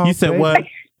alcohol. You said what?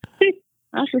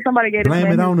 I'm sure somebody gave blame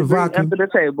this man it on the degree vodka under the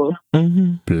table.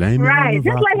 Blame it Right. on the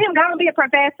Just vodka. let him go and be a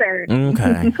professor.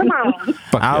 Okay. Come on.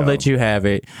 I'll let you have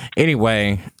it.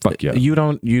 Anyway, Fuck yeah.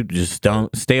 You just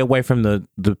don't stay away from the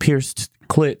pierced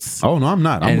clits. Oh no, I'm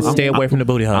not. And stay away from the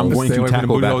booty holes. I'm going to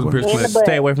tackle that one.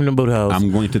 Stay away from the booty holes.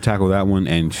 I'm going to tackle that one,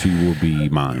 and she will be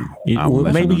mine.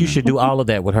 Maybe you should do all of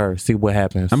that with her. See what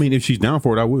happens. I mean, if she's down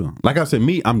for it, I will. Like I said,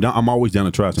 I'm down. I'm always down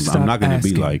to try something. I'm not going to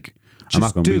be like. I'm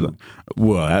not going to be like.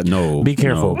 Well, no. Be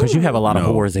careful because you have a lot of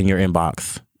whores in your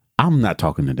inbox. I'm not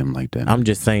talking to them like that. I'm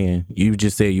just saying. You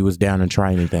just said you was down to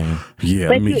try anything. Yeah,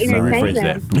 But let me rephrase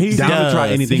that. He down does. to try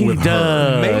anything with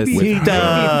her. Maybe he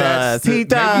does. He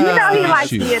does. You know he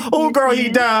likes it. Oh, girl, he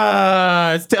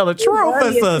does. Tell the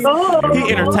truth, sister.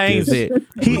 He entertains it.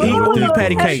 He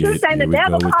patty cake. You saying the Here we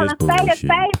devil go with call this a spade a bullshit.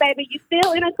 spade, baby. You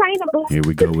still entertainable. Here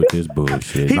we go with this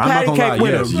bullshit. He I'm not patty gonna cake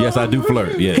lie. with him. Yes, I do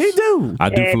flirt. Yes, He do. I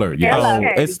do flirt. Yes.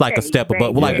 Oh, it's like a step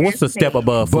above. Like, what's a step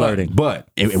above flirting? But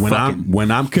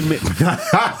when I'm committed,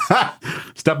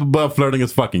 step above flirting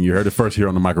is fucking. You heard it first here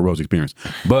on the Mykel Rose Experience.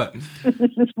 But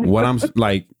what I'm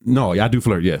like, no, I do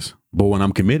flirt, yes. But when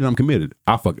I'm committed, I'm committed.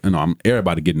 I'm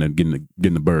everybody getting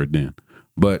the bird then.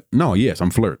 But no, yes,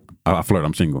 I'm flirt. I flirt.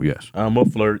 I'm single. Yes, I'm a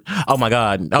flirt. Oh my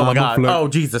God. Oh my God. Oh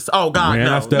Jesus. Oh God. Man,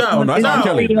 No. that's R.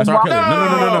 Kelly. That's R. Kelly.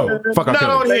 No. Fuck R. Kelly.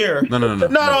 Not on here. No.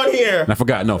 Not on here. I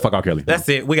forgot. No, fuck R. Kelly. That's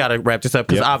it. We gotta wrap this up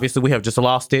because obviously we have just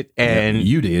lost it. And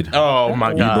you did. Oh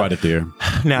my God. You brought it there.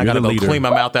 Now I gotta You're the go leader. clean my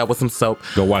mouth out with some soap.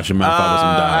 Go wash your mouth out with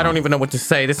some dye. I don't even know what to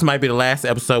say. This might be the last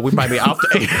episode. We might be off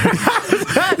the air.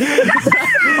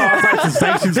 All types of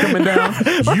sanctions coming down.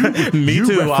 Me too.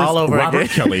 referenced All over Robert again.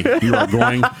 Kelly. You're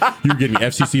getting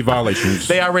FCC violations.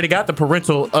 They already got the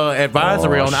parental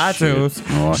advisory on iTunes.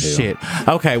 Oh, hell. Shit.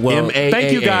 Okay, well,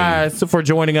 thank you guys for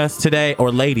joining us today,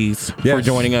 or ladies for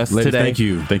joining us ladies, today. Thank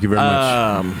you very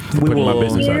much. For We putting will my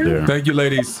business out there. Thank you,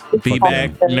 ladies. be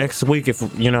back next week if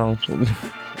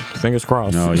fingers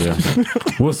crossed. Oh yeah,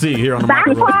 we'll see here on the Bye,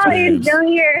 Mykel Rose Paul is Experience.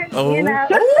 Junior. You know.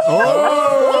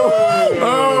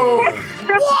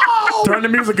 Turn the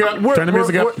music up. Turn the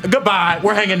music up. Goodbye.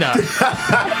 We're hanging up.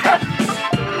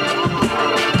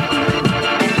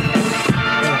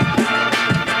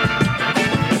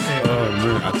 Oh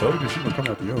man, I told you she would come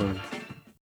out the yard.